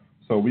 10,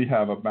 so we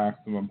have a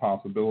maximum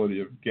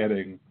possibility of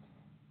getting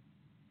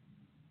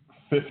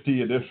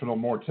 50 additional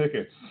more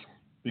tickets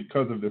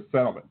because of this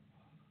settlement.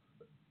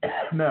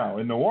 Now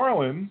in New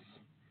Orleans,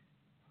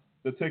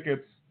 the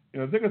tickets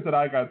that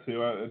I got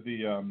to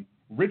the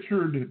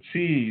Richard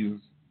Cheese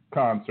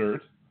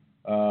concert,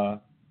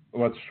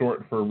 what's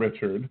short for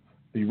Richard,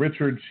 the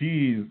Richard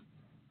Cheese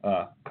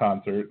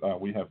concert,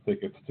 we have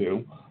tickets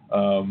to,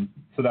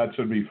 so that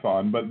should be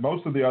fun. But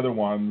most of the other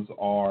ones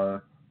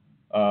are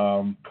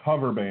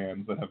cover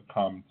bands that have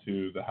come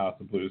to the House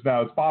of Blues. Now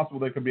it's possible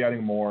they could be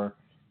adding more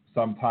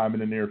sometime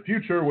in the near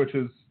future, which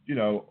would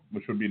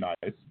be nice.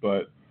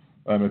 But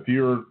if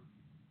you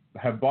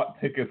have bought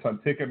tickets on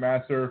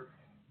Ticketmaster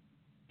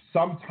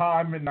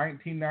sometime in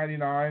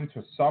 1999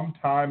 to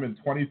sometime in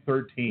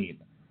 2013,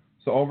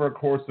 so over a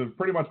course of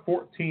pretty much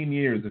 14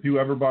 years, if you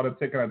ever bought a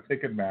ticket on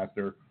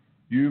Ticketmaster,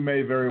 you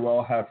may very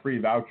well have free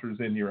vouchers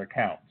in your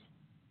account.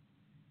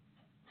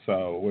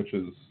 So, which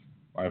is,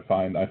 I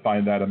find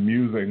that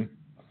amusing.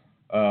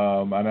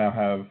 I now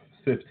have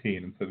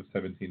 15 instead of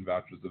 17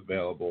 vouchers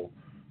available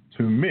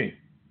to me.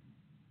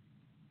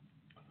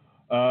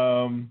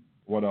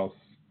 What else?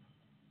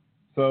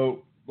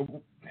 So this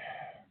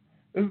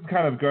is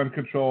kind of gun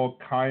control,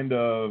 kind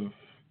of.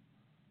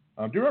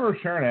 Do you remember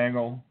Sharon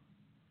Angle?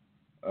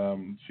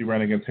 She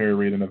ran against Harry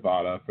Reid in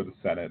Nevada for the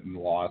Senate and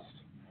lost.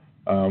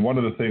 One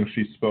of the things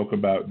she spoke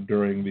about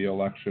during the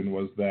election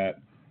was that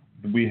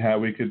we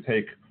could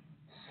take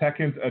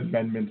Second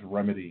Amendment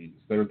remedies.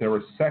 There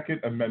were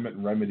Second Amendment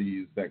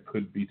remedies that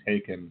could be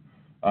taken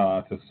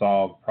to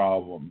solve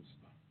problems.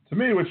 To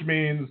me, which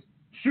means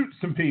shoot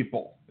some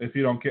people if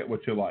you don't get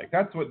what you like.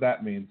 That's what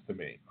that means to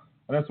me.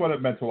 And that's what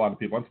it meant to a lot of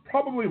people. It's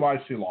probably why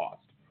she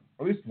lost,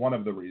 or at least one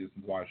of the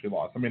reasons why she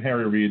lost. I mean,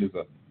 Harry Reid is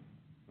a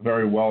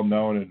very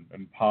well-known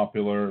and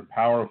popular and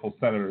powerful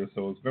senator,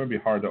 so it's going to be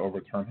hard to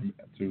overturn him,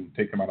 to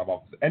take him out of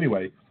office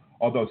anyway,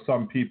 although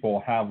some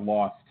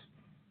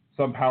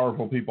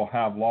powerful people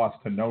have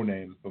lost to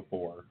no-names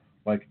before,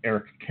 like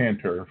Eric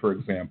Cantor, for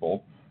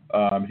example.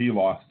 He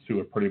lost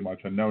to pretty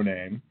much a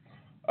no-name.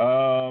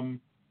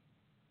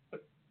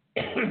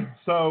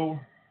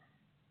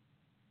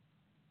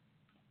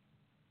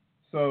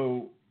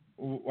 So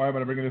why am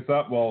I bringing this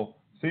up? Well,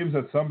 seems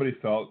that somebody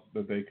felt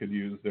that they could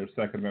use their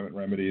Second Amendment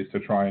remedies to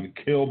try and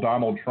kill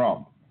Donald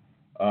Trump.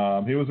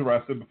 He was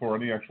arrested before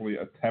any actually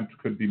attempt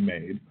could be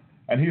made,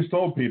 and he's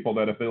told people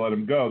that if they let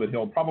him go, that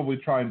he'll probably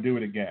try and do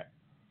it again.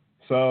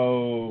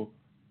 So,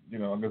 I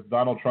guess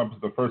Donald Trump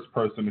is the first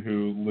person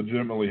who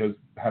legitimately has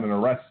had an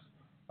arrest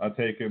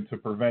taken to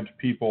prevent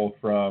people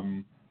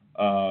from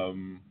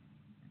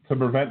to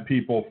prevent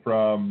people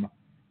from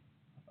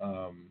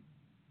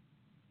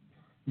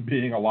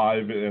being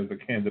alive as a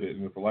candidate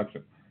in this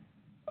election.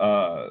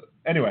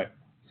 Anyway,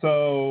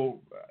 so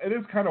it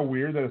is kind of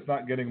weird that it's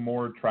not getting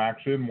more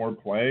traction, more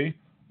play.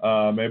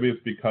 Maybe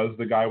it's because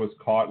the guy was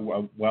caught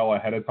well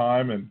ahead of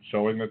time and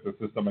showing that the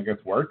system, I guess,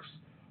 works.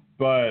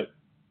 But,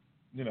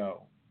 you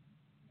know,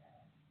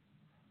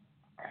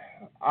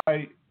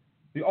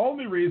 the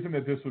only reason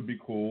that this would be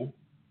cool,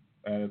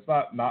 and it's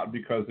not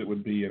because it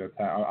would be an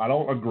attack. I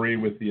don't agree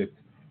with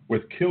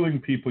killing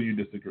people you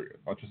disagree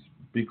with. I'll just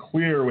be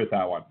clear with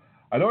that one.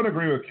 I don't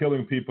agree with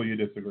killing people you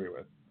disagree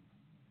with.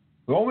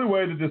 The only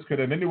way that this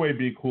could in any way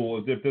be cool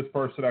is if this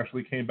person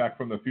actually came back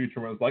from the future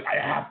and was like, I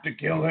have to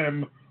kill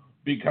him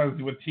because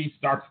he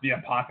starts the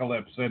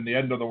apocalypse and the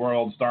end of the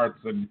world starts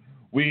and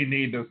we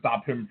need to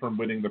stop him from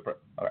winning the...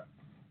 Okay.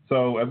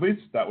 So at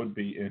least that would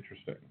be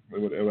interesting.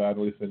 It would add at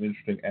least an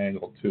interesting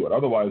angle to it.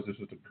 Otherwise, it's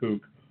just a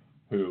kook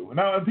who...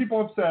 Now, and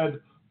people have said,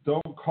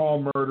 don't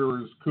call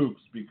murderers kooks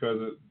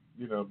because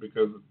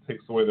it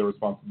takes away their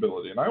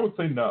responsibility. And I would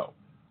say no.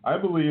 I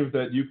believe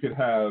that you could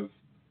have,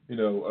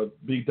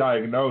 be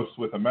diagnosed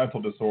with a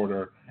mental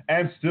disorder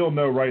and still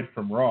know right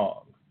from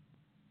wrong.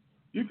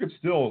 You could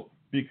still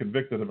be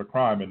convicted of a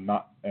crime and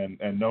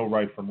know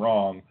right from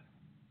wrong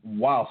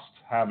whilst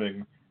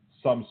having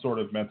some sort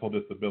of mental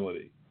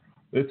disability.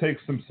 It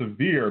takes some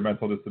severe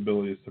mental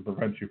disabilities to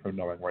prevent you from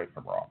knowing right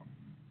from wrong.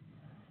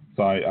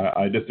 So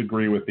I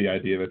disagree with the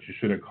idea that you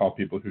shouldn't call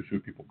people who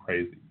shoot people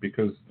crazy,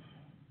 because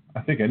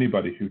I think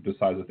anybody who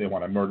decides that they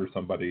want to murder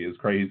somebody is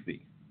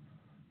crazy.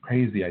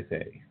 Crazy, I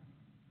say.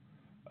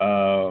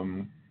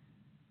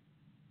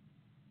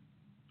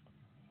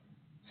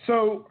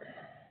 So,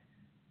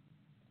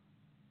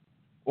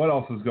 what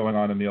else is going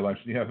on in the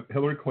election? You have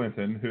Hillary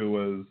Clinton, who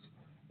was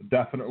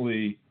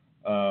definitely,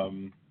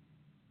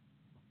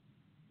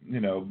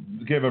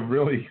 gave a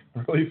really,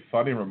 really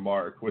funny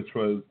remark, which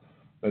was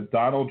that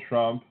Donald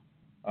Trump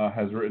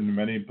has written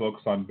many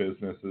books on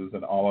businesses,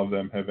 and all of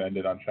them have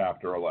ended on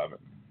Chapter 11.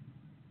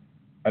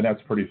 And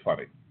that's pretty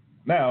funny.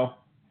 Now,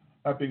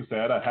 that being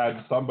said, I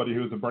had somebody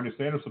who's a Bernie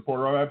Sanders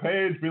supporter on my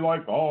page be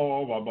like,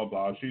 oh, blah, blah,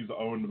 blah. She's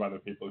owned by the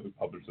people who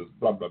publish this,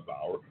 blah, blah,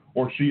 blah.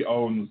 Or she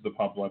owns the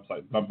pub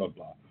website, blah, blah,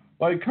 blah.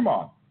 Like, come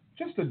on.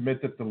 Just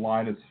admit that the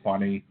line is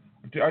funny.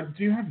 Do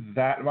you have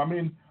that? I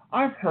mean,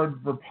 I've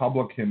heard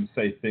Republicans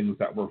say things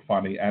that were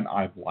funny, and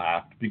I've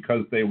laughed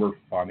because they were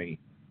funny.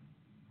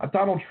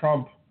 Donald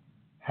Trump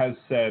has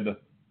said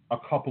a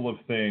couple of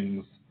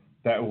things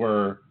that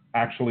were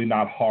actually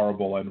not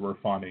horrible and were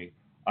funny.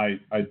 I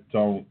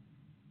don't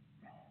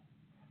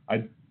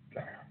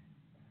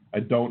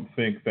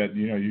think that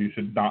you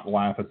should not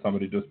laugh at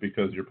somebody just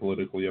because you're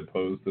politically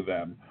opposed to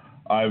them.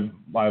 I've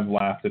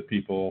laughed at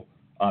people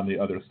on the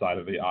other side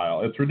of the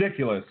aisle. It's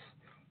ridiculous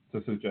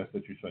to suggest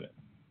that you shouldn't.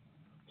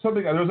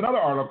 There's another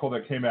article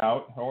that came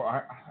out, or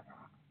I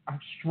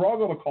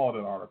struggle to call it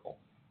an article.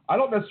 I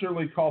don't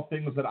necessarily call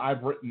things that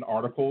I've written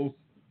articles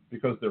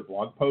because they're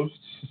blog posts.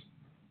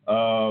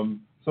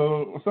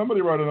 So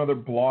somebody wrote another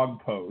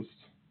blog post.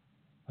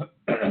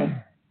 It's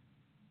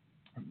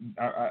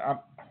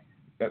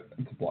a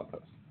blog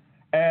post.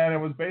 And it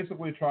was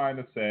basically trying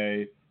to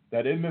say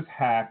that in this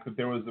hack, that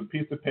there was a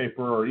piece of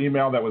paper or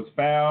email that was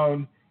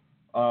found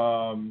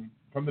from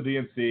the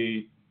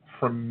DNC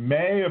from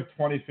May of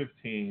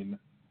 2015,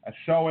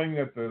 showing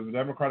that the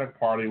Democratic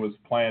Party was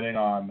planning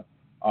on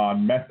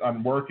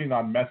working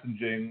on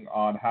messaging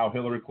on how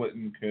Hillary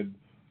Clinton could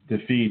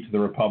defeat the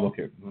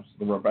Republicans,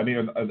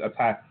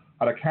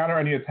 how to counter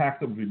any attacks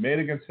that would be made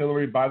against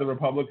Hillary by the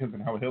Republicans,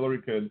 and how Hillary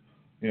could,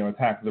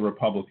 attack the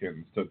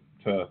Republicans to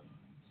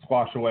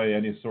squash away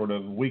any sort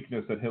of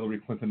weakness that Hillary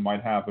Clinton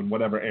might have in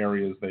whatever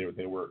areas they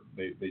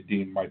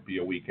deemed might be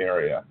a weak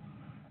area.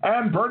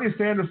 And Bernie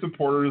Sanders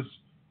supporters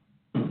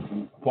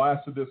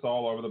blasted this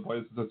all over the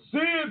place and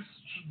said, see,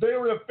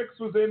 the fix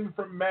was in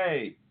from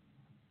May.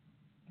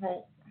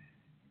 Well,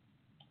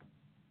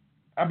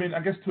 I mean, I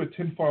guess to a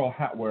tinfoil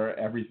hat wearer,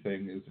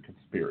 everything is a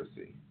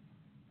conspiracy.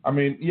 I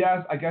mean,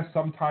 yes, I guess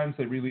sometimes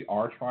they really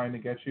are trying to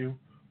get you,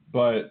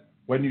 but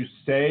when you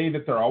say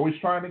that they're always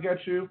trying to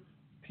get you,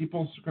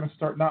 people's going to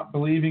start not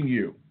believing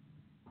you.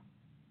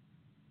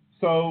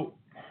 So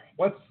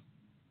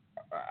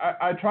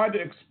I tried to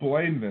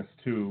explain this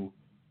to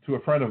a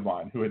friend of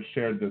mine who had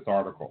shared this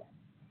article.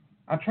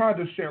 I tried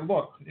to share,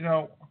 look,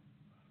 I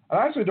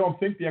actually don't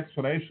think the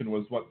explanation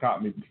was what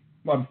got me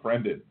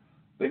unfriended. I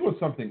think it was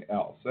something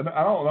else. And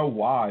I don't know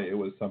why it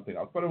was something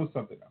else, but it was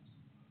something else.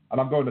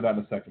 And I'll go into that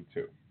in a second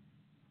too.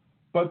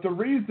 But the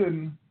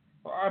reason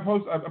I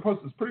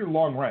posted this pretty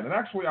long rant, and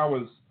actually I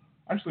was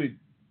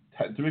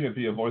doing it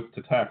via voice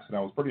to text, and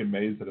I was pretty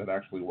amazed that it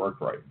actually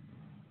worked right,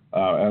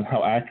 and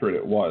how accurate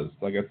it was.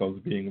 I guess I was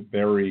being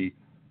very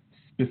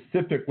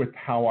specific with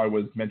how I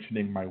was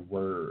mentioning my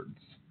words.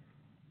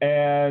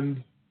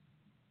 And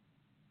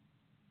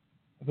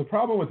the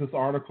problem with this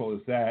article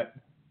is that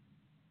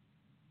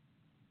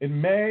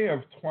in May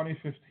of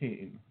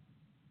 2015,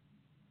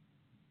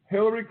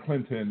 Hillary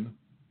Clinton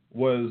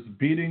was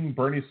beating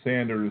Bernie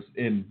Sanders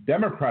in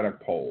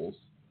Democratic polls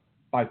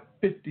by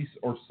 50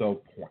 or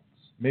so points,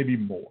 maybe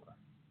more,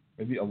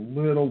 maybe a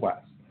little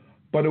less,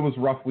 but it was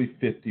roughly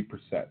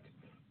 50%.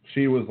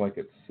 She was like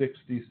at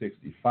 60,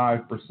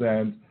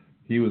 65%.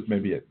 He was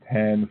maybe at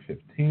 10,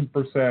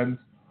 15%.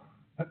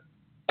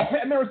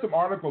 And there were some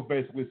articles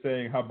basically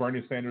saying how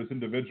Bernie Sanders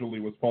individually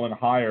was polling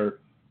higher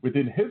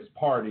within his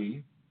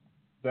party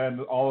than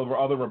all of our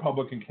other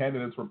Republican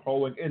candidates were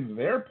polling in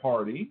their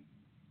party,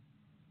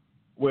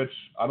 which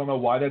I don't know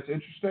why that's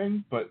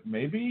interesting, but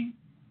maybe,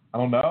 I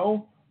don't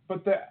know.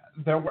 But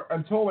there were,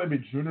 until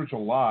maybe June or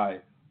July,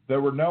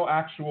 there were no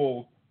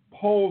actual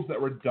polls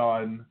that were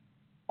done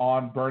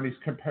on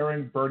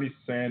comparing Bernie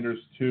Sanders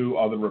to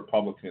other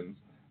Republicans.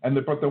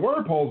 But there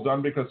were polls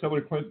done because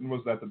Hillary Clinton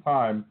was at the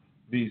time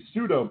the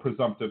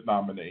pseudo-presumptive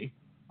nominee.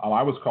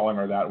 I was calling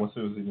her that as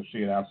soon as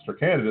she announced her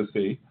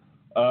candidacy.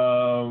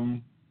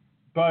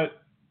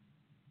 But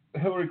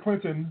Hillary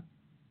Clinton,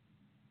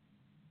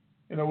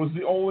 was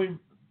the only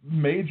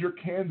major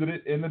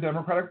candidate in the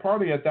Democratic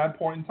Party at that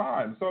point in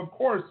time. So, of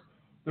course,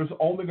 there's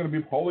only going to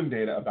be polling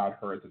data about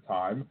her at the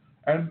time.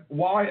 And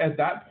why, at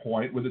that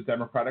point, would the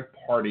Democratic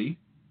Party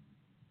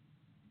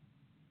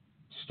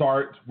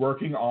start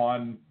working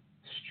on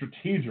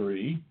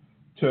strategy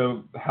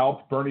to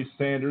help Bernie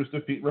Sanders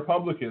defeat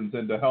Republicans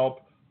and to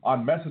help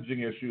on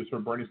messaging issues for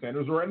Bernie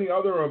Sanders or any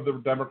other of the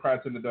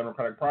Democrats in the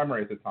Democratic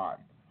primary at the time?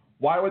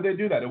 Why would they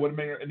do that? It wouldn't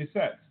make any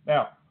sense.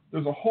 Now,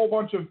 there's a whole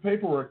bunch of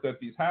paperwork that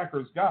these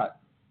hackers got.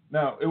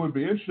 Now, it would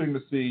be interesting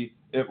to see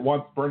if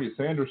once Bernie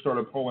Sanders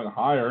started polling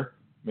higher,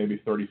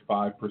 maybe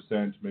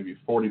 35%, maybe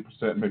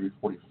 40%, maybe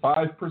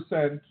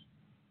 45%,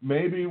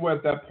 maybe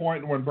at that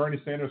point when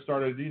Bernie Sanders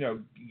started,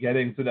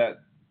 getting to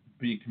that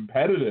be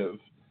competitive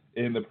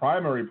in the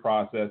primary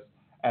process,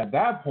 at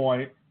that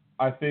point,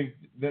 I think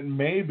that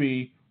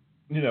maybe,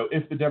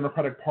 if the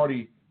Democratic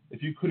Party,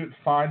 if you couldn't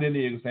find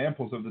any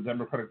examples of the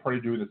Democratic Party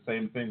doing the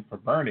same thing for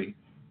Bernie,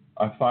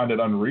 I find it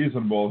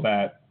unreasonable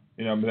that,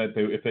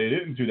 if they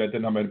didn't do that,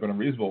 then that might have been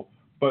unreasonable.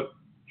 But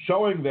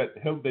showing that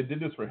they did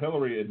this for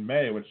Hillary in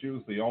May when she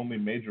was the only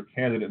major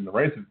candidate in the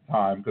race at the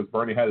time because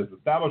Bernie hadn't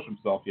established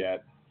himself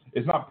yet,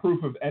 is not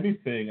proof of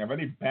anything, of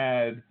any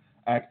bad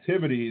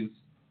activities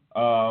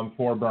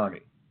for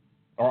Bernie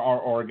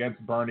or against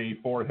Bernie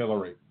for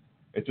Hillary.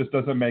 It just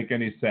doesn't make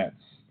any sense.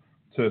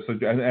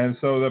 And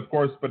so, of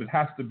course, but it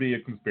has to be a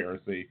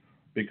conspiracy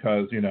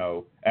because,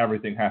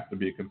 everything has to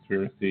be a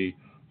conspiracy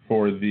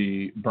for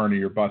the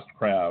Bernie or bust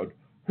crowd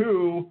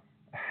who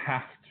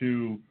have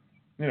to,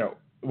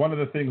 one of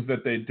the things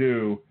that they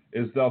do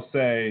is they'll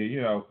say,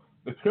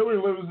 if Hillary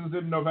loses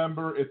in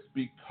November, it's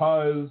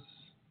because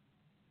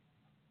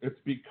it's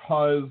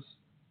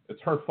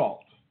her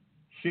fault.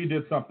 She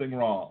did something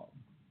wrong.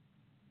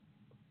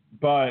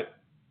 But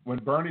when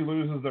Bernie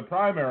loses the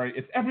primary,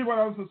 it's everyone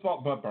else's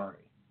fault but Bernie.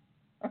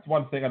 That's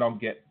one thing I don't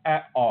get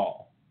at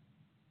all.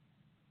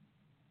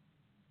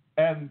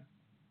 And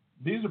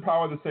these are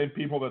probably the same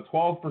people that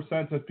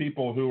 12% of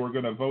people who are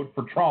going to vote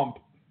for Trump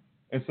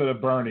instead of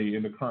Bernie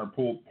in the current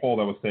poll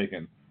that was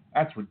taken.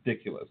 That's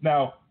ridiculous.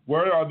 Now,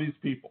 where are these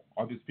people?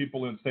 Are these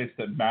people in states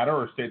that matter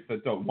or states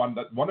that don't?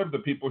 One of the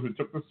people who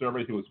took the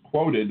survey who was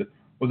quoted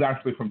was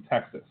actually from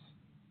Texas.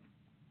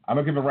 I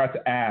don't give a rat's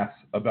ass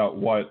about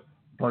what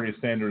Bernie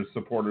Sanders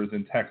supporters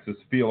in Texas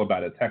feel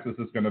about it. Texas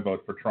is going to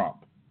vote for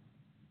Trump.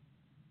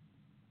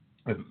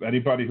 If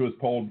anybody who was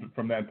polled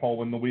from that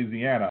poll in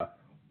Louisiana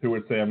who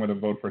would say I'm going to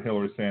vote for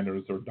Hillary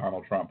Sanders or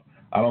Donald Trump,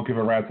 I don't give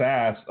a rat's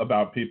ass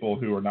about people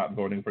who are not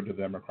voting for the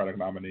Democratic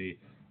nominee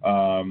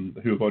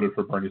who voted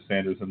for Bernie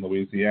Sanders in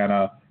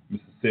Louisiana,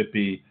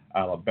 Mississippi,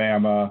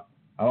 Alabama.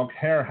 I don't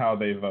care how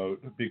they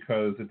vote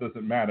because it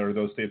doesn't matter.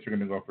 Those states are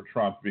going to go for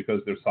Trump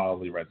because they're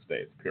solidly red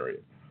states,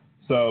 period.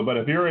 So, but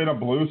if you're in a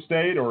blue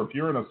state or if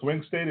you're in a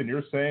swing state and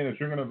you're saying that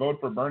you're going to vote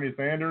for Bernie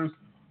Sanders,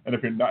 and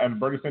if you're not, and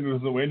Bernie Sanders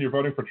doesn't win, you're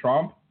voting for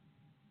Trump,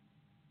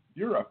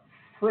 you're a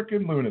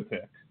freaking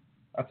lunatic.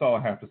 That's all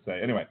I have to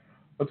say. Anyway,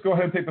 let's go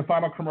ahead and take the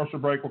final commercial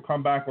break. We'll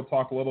come back. We'll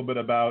talk a little bit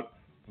about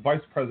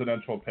vice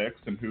presidential picks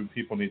and who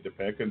people need to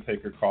pick and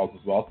take your calls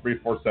as well.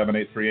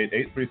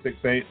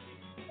 347-838-8368.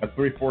 That's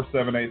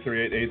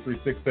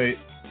 347-838-8368.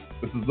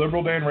 This is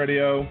Liberal Dan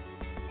Radio.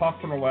 Talk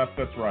from the left.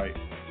 That's right.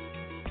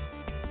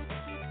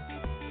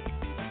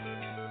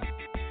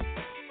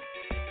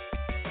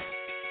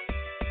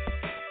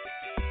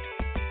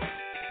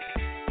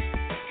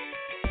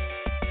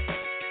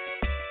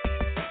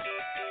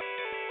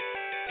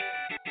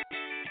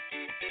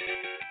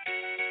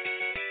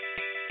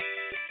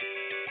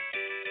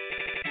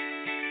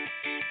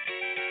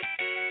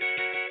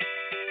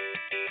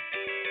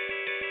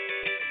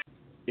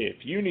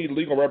 If you need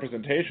legal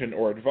representation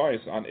or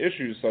advice on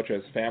issues such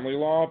as family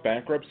law,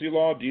 bankruptcy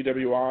law,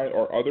 DWI,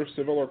 or other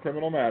civil or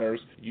criminal matters,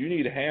 you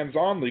need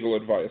hands-on legal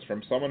advice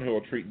from someone who will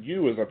treat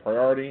you as a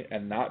priority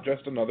and not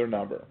just another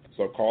number.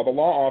 So call the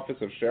law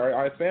office of Sherry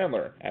I.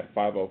 Sandler at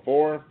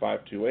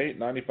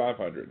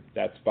 504-528-9500.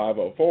 That's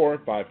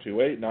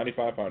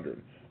 504-528-9500.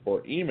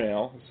 Or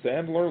email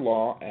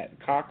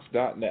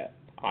sandlerlaw@cox.net.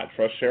 I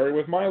trust Sherry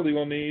with my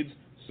legal needs,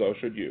 so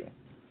should you.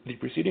 The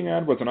preceding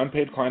ad was an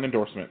unpaid client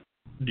endorsement.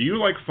 Do you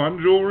like fun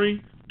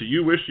jewelry? Do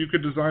you wish you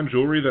could design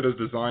jewelry that is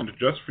designed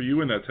just for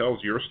you and that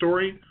tells your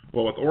story?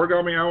 Well, with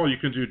Origami Owl, you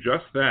can do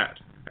just that.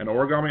 An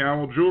Origami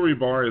Owl jewelry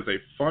bar is a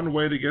fun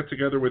way to get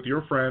together with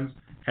your friends,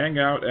 hang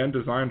out, and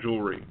design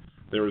jewelry.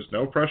 There is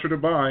no pressure to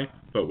buy,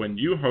 but when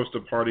you host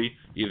a party,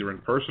 either in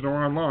person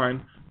or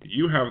online,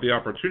 you have the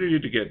opportunity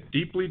to get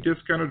deeply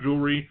discounted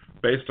jewelry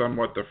based on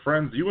what the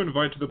friends you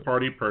invite to the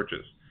party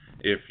purchase.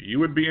 If you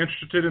would be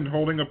interested in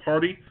holding a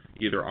party,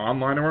 either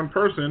online or in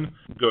person,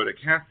 go to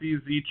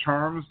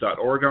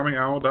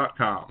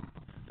CassieZCharms.origamiOwl.com.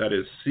 That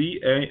is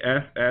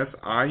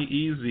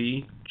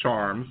CASSIEZ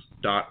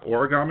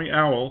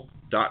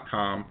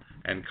Charms.origamiOwl.com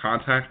and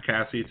contact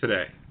Cassie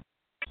today.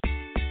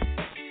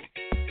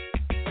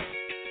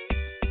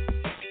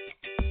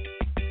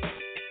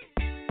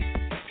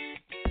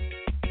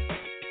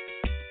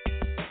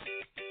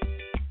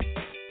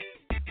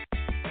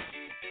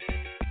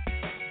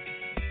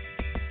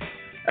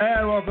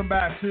 And welcome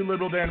back to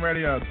Liberal Dan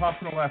Radio. Talk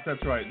from the left,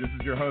 that's right. This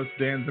is your host,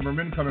 Dan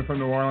Zimmerman, coming from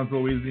New Orleans,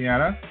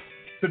 Louisiana.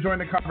 To join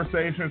the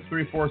conversation, it's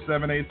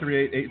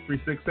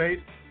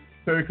 347-838-8368.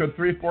 Area code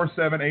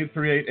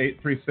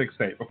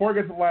 347-838-8368. Before I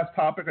get to the last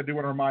topic, I do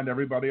want to remind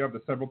everybody of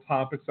the several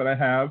topics that I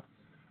have.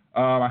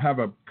 I have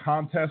a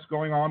contest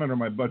going on under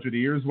my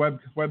Budgeteers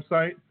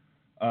website.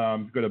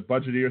 Go to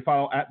Budgeteers,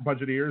 follow at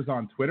Budgeteers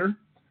on Twitter.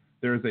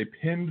 There's a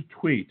pinned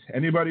tweet.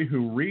 Anybody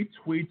who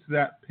retweets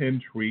that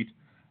pinned tweet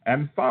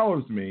and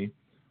follows me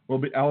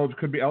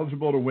could be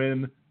eligible to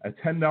win a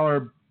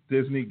 $10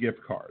 Disney gift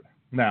card.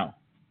 Now,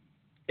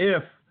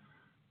 if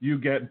you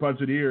get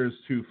Budgeteers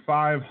to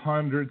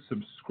 500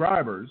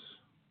 subscribers,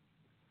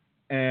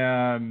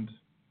 and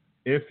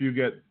if you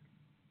get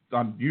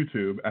on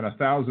YouTube and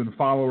 1,000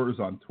 followers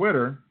on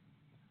Twitter,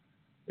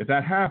 if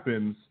that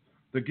happens,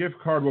 the gift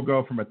card will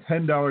go from a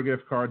 $10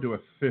 gift card to a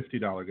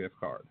 $50 gift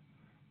card.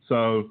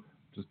 So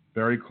just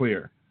very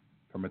clear.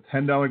 From a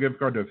 $10 gift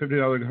card to a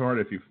 $50 gift card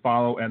if you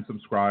follow and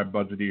subscribe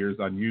Budgeteers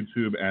on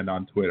YouTube and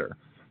on Twitter.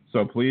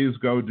 So please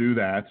go do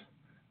that.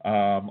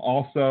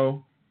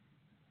 Also,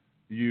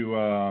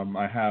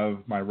 I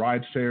have my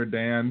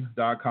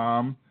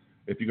ridesharedan.com.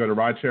 If you go to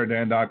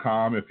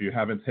ridesharedan.com, if you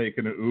haven't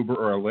taken an Uber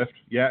or a Lyft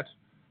yet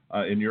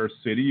in your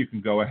city, you can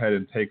go ahead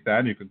and take that.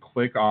 And you can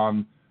click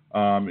on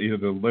either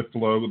the Lyft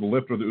logo, the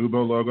Lyft or the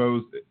Uber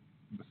logos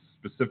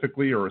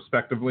specifically or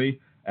respectively,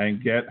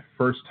 and get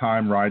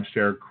first-time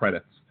rideshare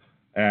credits.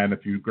 And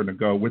if you're going to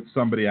go with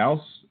somebody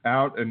else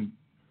out and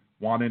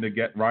wanting to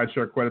get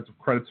rideshare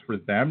credits for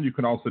them, you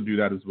can also do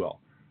that as well.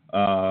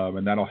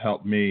 And that'll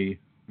help me,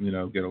 get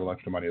a little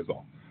extra money as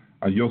well.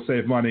 You'll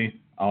save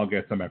money. I'll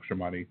get some extra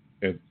money.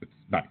 It's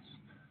nice.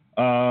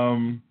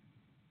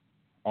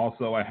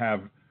 Also, I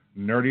have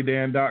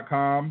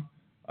nerdydan.com,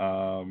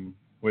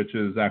 which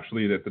is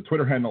actually that the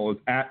Twitter handle is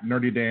at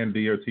nerdydan,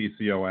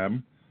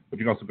 DOTCOM. But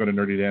you can also go to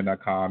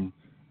nerdydan.com.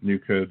 You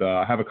could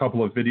have a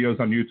couple of videos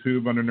on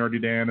YouTube under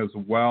Nerdy Dan as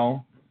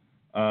well.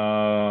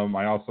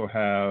 I also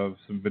have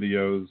some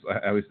videos,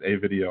 at least a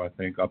video, I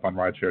think, up on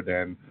Rideshare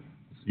Dan's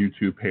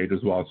YouTube page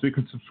as well. So you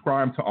can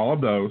subscribe to all of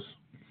those.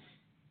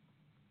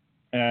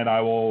 And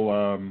I will,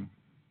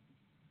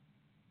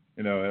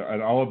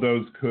 and all of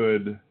those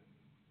could,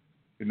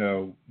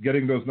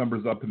 getting those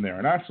numbers up in there.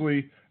 And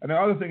actually, and the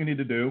other thing you need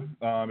to do,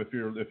 if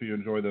you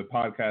enjoy the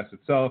podcast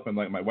itself and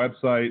like my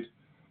website,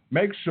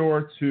 make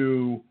sure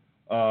to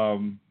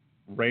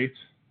rate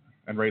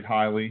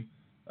highly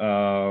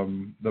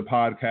the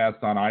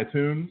podcast on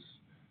iTunes.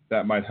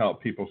 That might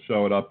help people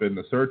show it up in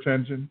the search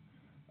engine.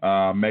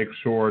 Make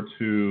sure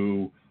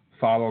to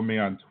follow me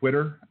on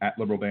Twitter at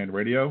Liberal Dan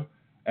Radio,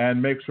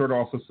 and make sure to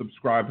also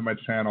subscribe to my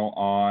channel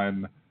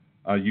on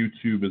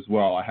YouTube as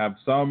well. I have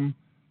some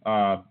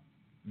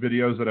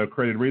videos that I've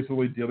created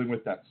recently dealing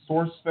with that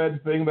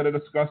SourceFed thing that I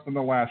discussed in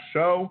the last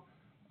show.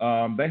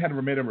 They had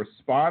made a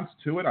response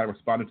to it. I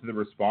responded to the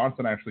response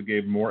and actually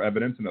gave more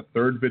evidence in the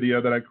third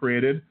video that I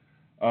created.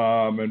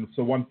 And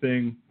so one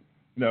thing,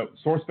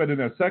 SourceFed in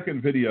their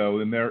second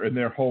video, in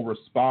their whole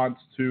response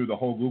to the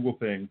whole Google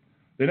thing,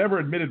 they never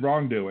admitted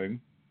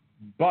wrongdoing,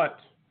 but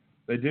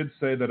they did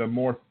say that a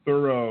more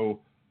thorough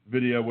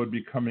video would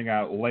be coming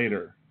out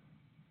later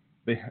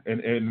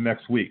in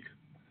next week.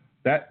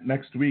 That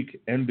next week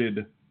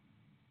ended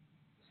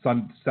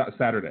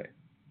Saturday.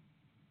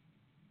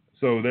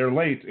 So they're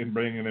late in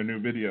bringing their new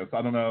videos.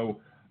 I don't know,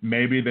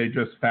 maybe they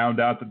just found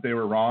out that they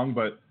were wrong,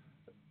 but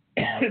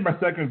in my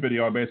second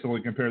video, I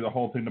basically compared the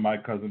whole thing to My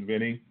Cousin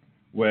Vinny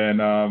when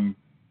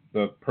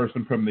the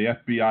person from the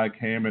FBI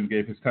came and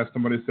gave his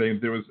testimony saying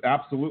there was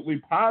absolutely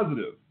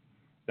positive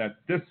that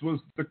this was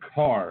the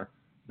car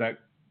that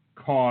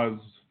was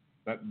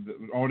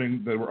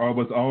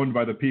owned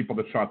by the people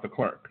that shot the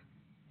clerk.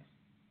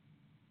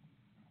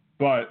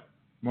 But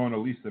Mona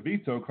Lisa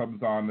Vito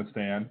comes on the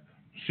stand.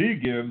 She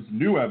gives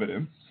new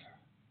evidence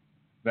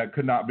that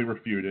could not be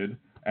refuted,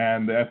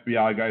 and the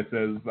FBI guy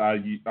says,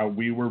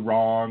 we were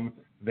wrong.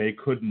 They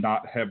could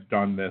not have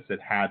done this. It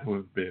had to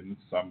have been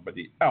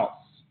somebody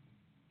else.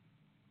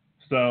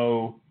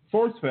 So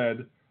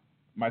SourceFed,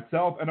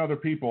 myself, and other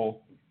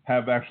people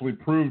have actually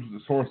proved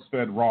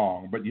SourceFed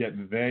wrong, but yet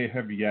they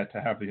have yet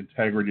to have the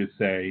integrity to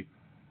say,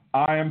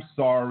 I am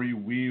sorry,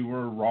 we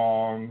were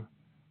wrong,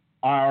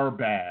 our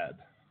bad.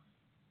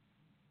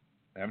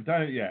 They haven't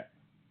done it yet.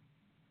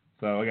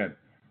 So again,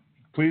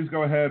 please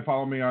go ahead,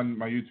 follow me on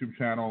my YouTube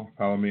channel,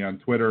 follow me on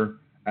Twitter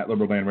at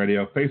Liberal Dan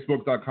Radio,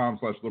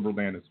 Facebook.com/Liberal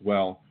Dan as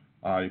well.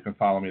 You can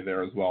follow me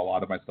there as well. A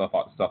lot of my stuff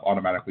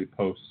automatically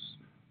posts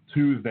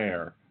to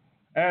there.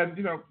 And,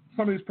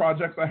 some of these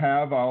projects I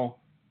have, I'll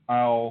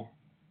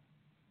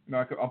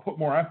put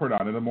more effort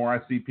on it the more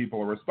I see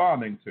people are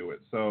responding to it.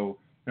 So,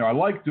 I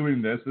like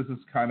doing this. This is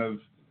kind of,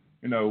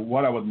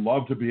 what I would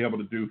love to be able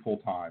to do full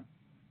time.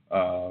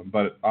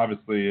 But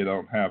obviously I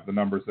don't have the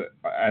numbers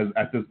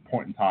at this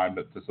point in time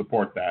to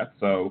support that.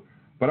 So,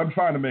 but I'm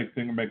trying to make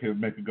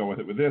a go with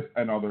it with this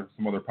and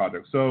some other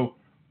projects. So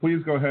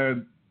please go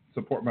ahead,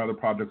 support my other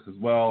projects as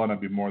well, and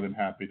I'd be more than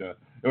happy to.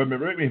 It would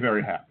make me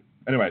very happy.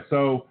 Anyway,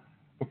 so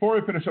before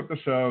we finish up the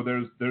show,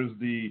 there's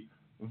the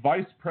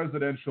vice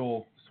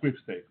presidential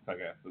sweepstakes, I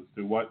guess, as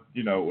to what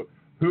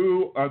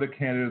who are the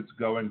candidates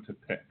going to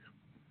pick.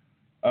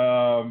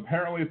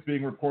 Apparently, it's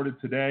being reported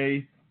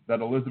today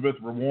that Elizabeth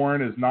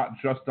Warren is not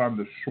just on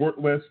the short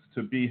list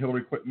to be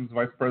Hillary Clinton's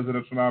vice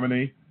presidential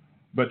nominee,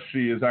 but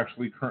she is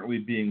actually currently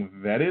being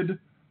vetted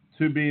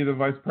to be the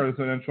vice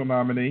presidential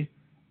nominee.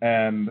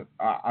 And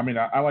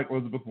I like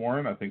Elizabeth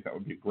Warren. I think that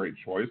would be a great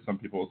choice. Some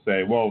people will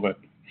say, well,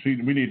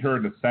 we need her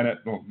in the Senate.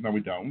 Well, no, we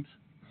don't.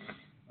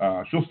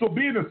 She'll still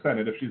be in the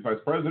Senate if she's vice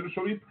president.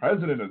 She'll be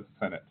president of the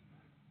Senate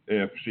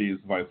if she's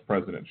vice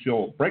president.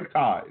 She'll break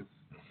ties.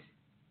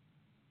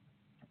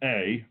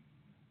 A.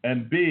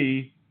 And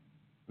B,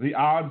 the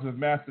odds of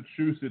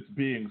Massachusetts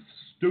being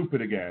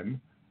stupid again,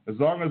 as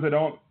long as they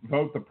don't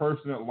vote the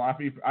person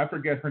that I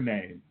forget her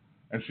name,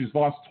 and she's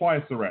lost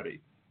twice already.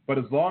 But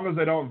as long as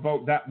they don't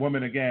vote that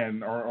woman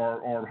again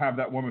or have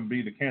that woman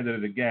be the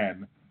candidate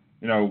again,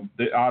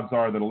 the odds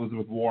are that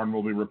Elizabeth Warren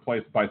will be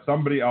replaced by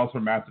somebody else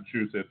from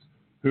Massachusetts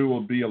who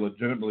will be a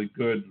legitimately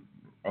good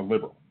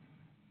liberal.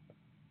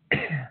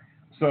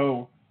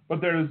 So,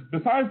 but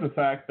besides the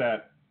fact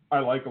that I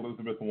like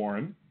Elizabeth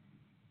Warren,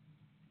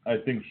 I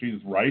think she's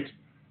right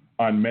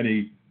on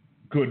many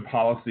good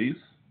policies.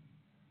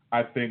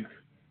 I think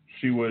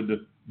she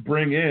would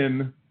bring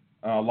in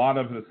a lot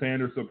of the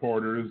Sanders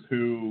supporters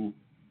who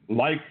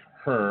like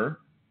her,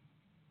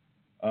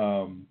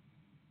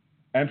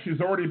 and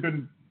she's already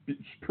been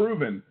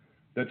proven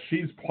that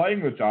she's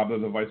playing the job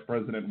of the vice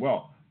president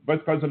well. The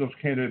vice presidential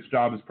candidate's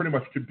job is pretty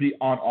much to be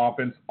on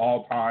offense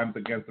all times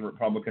against the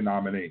Republican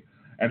nominee,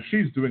 and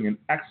she's doing an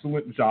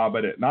excellent job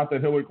at it. Not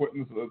that Hillary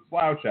Clinton's a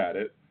slouch at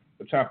it.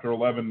 The Chapter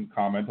 11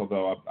 comment,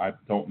 although I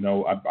don't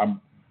know,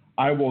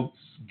 I will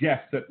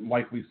guess that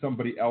likely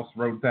somebody else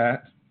wrote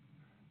that.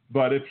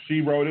 But if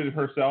she wrote it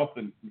herself,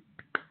 then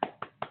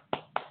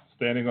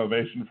standing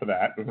ovation for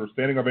that, or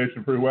standing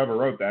ovation for whoever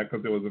wrote that,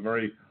 because it was a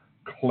very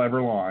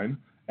clever line,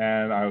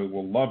 and I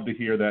will love to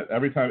hear that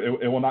every time.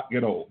 It will not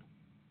get old.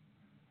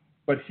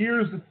 But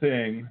here's the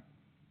thing.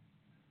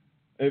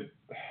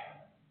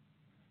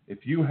 If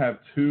you have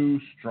two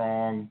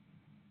strong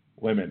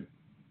women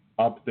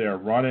up there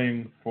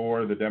running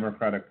for the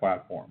Democratic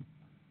platform,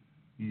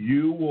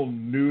 you will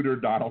neuter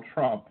Donald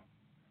Trump.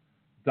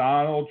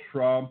 Donald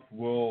Trump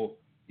will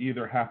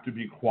either have to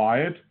be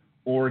quiet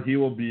or he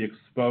will be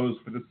exposed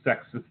for the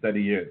sexist that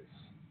he is.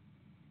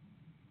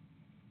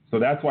 So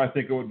that's why I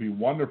think it would be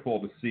wonderful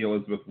to see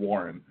Elizabeth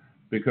Warren,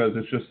 because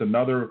it's just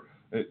another,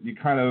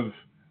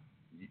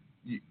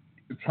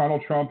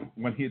 Donald Trump,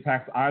 when he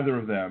attacks either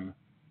of them,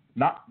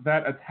 not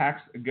that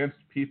attacks against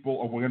people,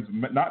 or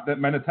not that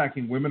men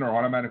attacking women are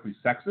automatically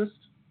sexist,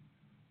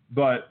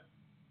 but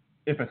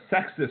if a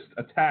sexist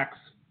attacks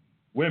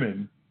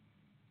women,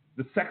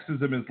 the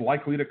sexism is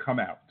likely to come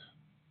out,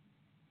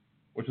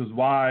 which is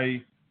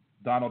why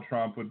Donald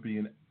Trump would be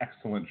an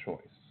excellent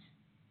choice.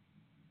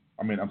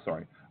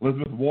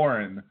 Elizabeth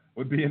Warren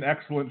would be an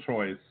excellent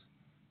choice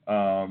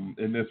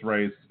in this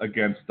race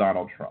against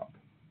Donald Trump.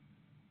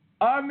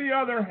 On the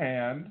other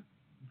hand,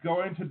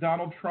 going to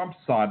Donald Trump's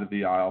side of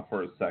the aisle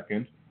for a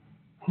second,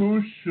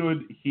 who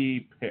should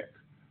he pick?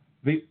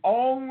 The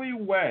only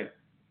way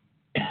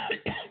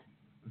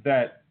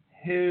that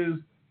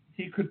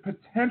he could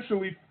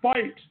potentially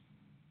fight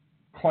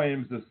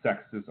claims of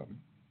sexism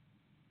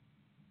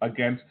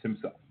against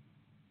himself.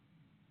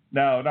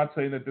 Now, not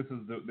saying that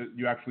that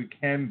you actually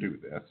can do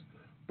this,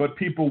 but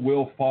people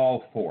will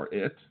fall for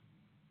it,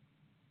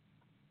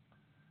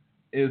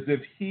 is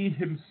if he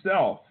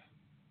himself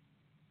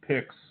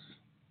picks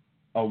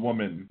a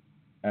woman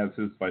as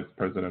his vice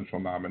presidential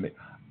nominee.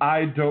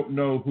 I don't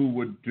know who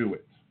would do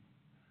it.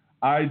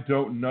 I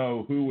don't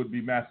know who would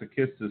be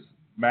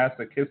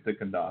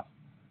masochistic enough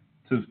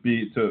to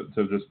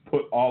just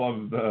put all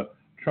of the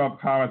Trump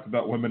comments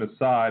about women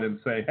aside and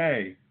say,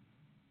 hey,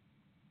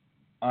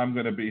 I'm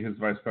going to be his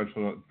vice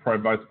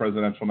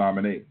presidential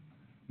nominee.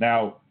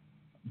 Now,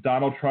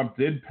 Donald Trump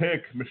did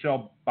pick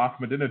Michelle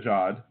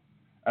Ahmadinejad,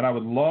 and I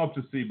would love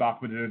to see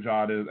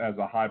Ahmadinejad as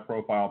a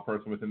high-profile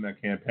person within that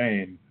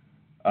campaign,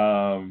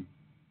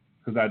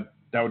 because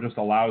that just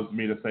allows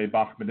me to say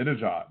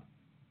Ahmadinejad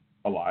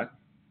a lot.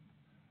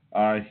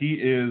 He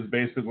is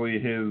basically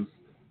his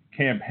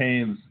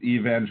campaign's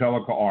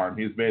evangelical arm.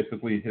 He's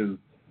basically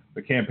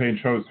the campaign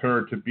chose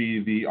her to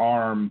be the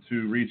arm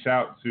to reach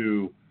out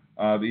to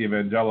the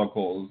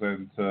evangelicals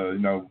and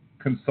to,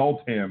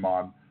 consult him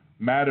on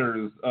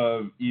matters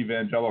of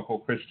evangelical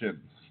Christians.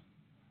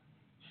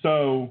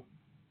 So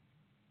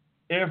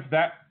if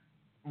that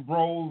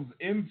rolls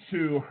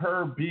into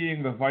her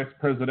being the vice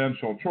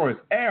presidential choice,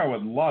 I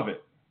would love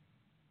it.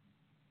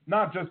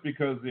 Not just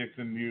because they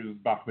can use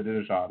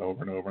Ahmadinejad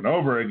over and over and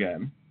over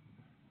again,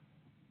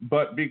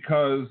 but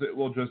because it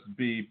will just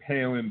be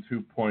Palin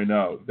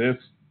 2.0.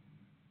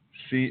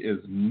 She is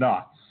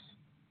nuts.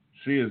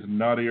 She is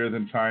nuttier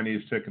than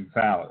Chinese chicken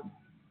salad.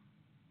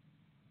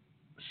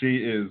 She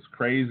is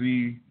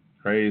crazy,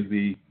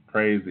 crazy,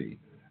 crazy.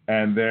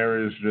 And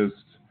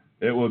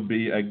it would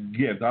be a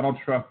gift. Donald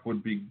Trump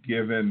would be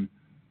giving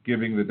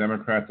the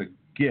Democrats a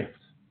gift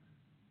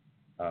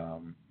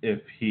if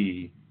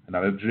he,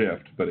 not a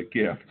gift, but a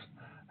gift,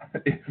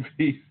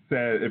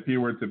 if he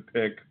were to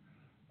pick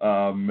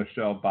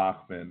Michelle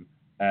Bachmann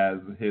as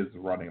his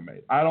running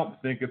mate. I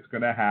don't think it's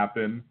going to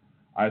happen.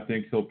 I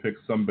think he'll pick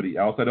somebody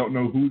else. I don't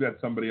know who that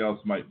somebody else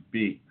might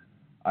be.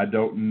 I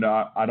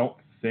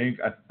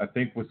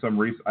think with some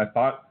reason, I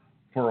thought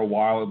for a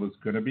while it was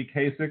going to be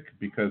Kasich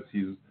because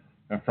he's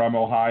from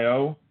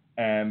Ohio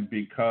and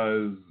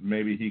because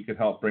maybe he could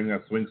help bring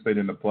that swing state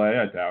into play.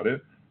 I doubt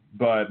it,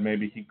 but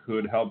maybe he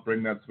could help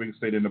bring that swing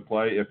state into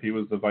play if he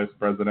was the vice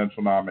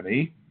presidential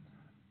nominee.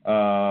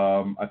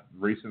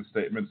 Recent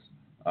statements,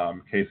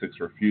 Kasich's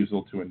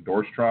refusal to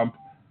endorse Trump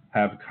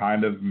have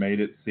kind of made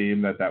it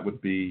seem that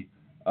would be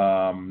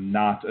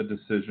not a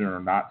decision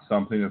or not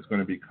something that's going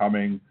to be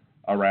coming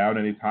around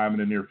anytime in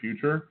the near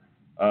future.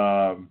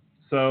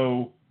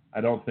 So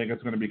I don't think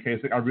it's going to be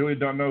Kasich. I really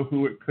don't know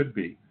who it could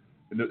be.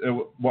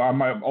 Well, on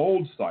my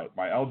old site,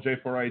 my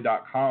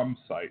LJ4A.com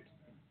site,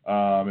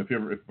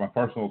 if my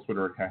personal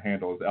Twitter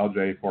handle is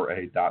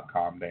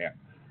LJ4A.com, Dan.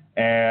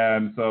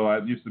 And so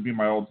it used to be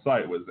my old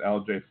site was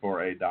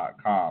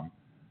LJ4A.com.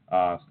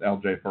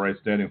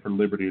 LJ4A standing for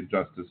Liberty and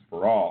Justice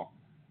for All.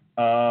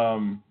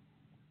 On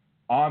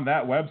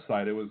that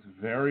website, it was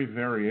very,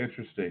 very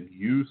interesting.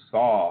 You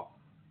saw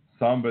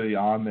somebody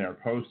on there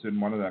post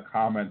in one of the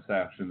comment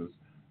sections,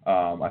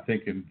 I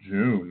think in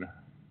June,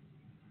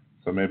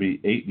 so maybe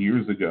 8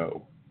 years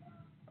ago,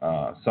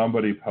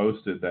 somebody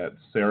posted that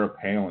Sarah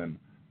Palin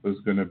was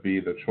going to be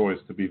the choice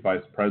to be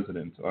vice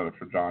president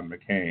for John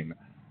McCain.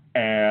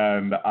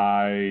 And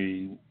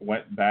I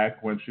went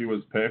back when she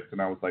was picked,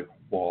 and I was like,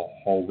 well,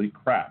 holy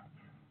crap.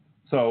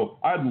 So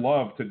I'd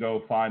love to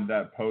go find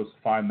that post,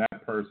 find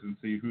that person,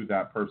 see who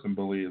that person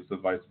believes the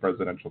vice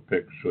presidential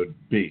pick should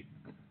be.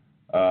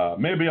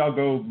 Maybe I'll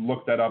go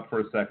look that up for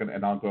a second,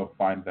 and I'll go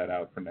find that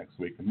out for next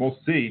week. And we'll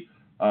see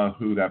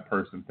who that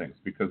person thinks,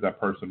 because that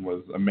person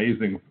was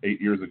amazing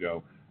 8 years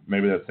ago.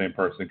 Maybe that same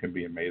person can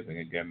be amazing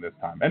again this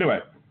time. Anyway,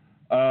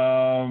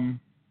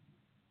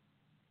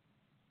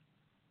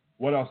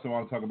 what else do I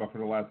want to talk about for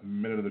the last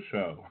minute of the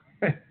show?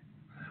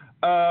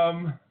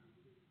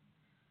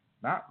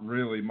 Not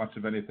really much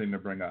of anything to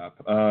bring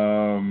up.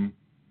 On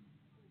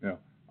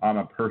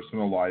a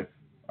personal life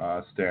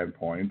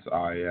standpoint,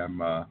 I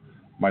am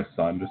my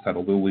son just had a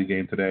Little League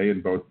game today,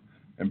 and both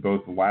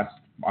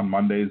on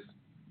Monday's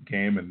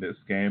game and this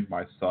game,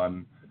 my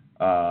son,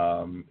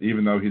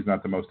 even though he's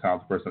not the most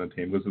talented person on the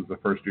team, this is the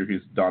first year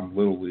he's done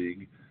Little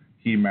League.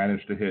 He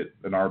managed to hit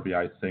an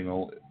RBI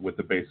single with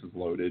the bases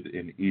loaded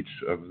in each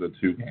of the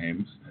two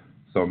games,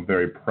 so I'm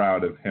very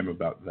proud of him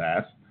about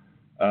that.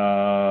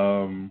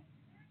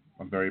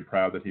 I'm very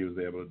proud that he was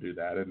able to do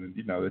that, and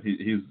that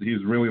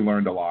he's really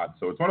learned a lot.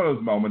 So it's one of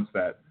those moments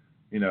that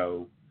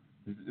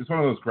it's one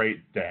of those great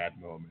dad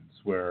moments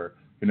where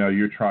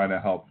you're trying to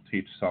help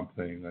teach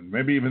something, and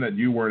maybe even that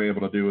you weren't able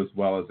to do as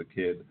well as a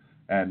kid,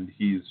 and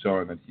he's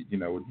showing that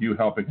you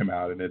helping him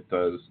out, and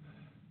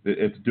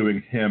it's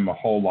doing him a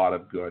whole lot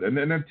of good. And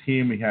the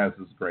team he has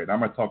is great. I'm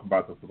going to talk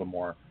about this a little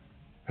more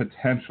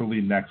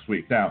potentially next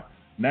week. Now,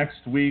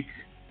 next week,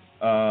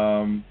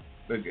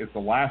 it's the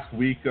last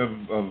week of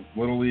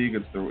Little League.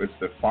 It's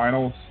the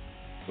finals,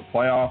 the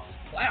playoffs.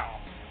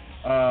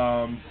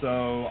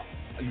 So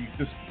you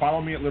just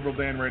follow me at Liberal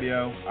Dan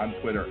Radio on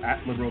Twitter,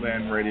 at Liberal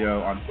Dan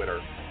Radio on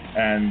Twitter,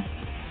 and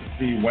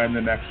see when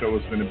the next show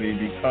is going to be,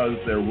 because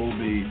there will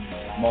be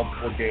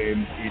multiple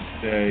games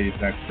each day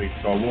next week,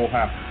 so we'll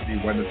have to see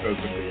when the show's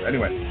going to be.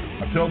 Anyway,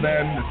 until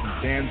then, this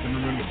is Dan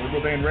Zimmerman with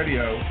Liberal Dan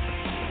Radio.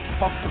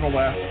 Puff to the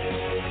left.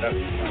 That's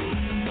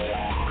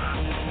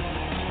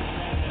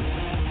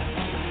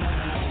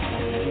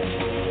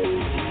right.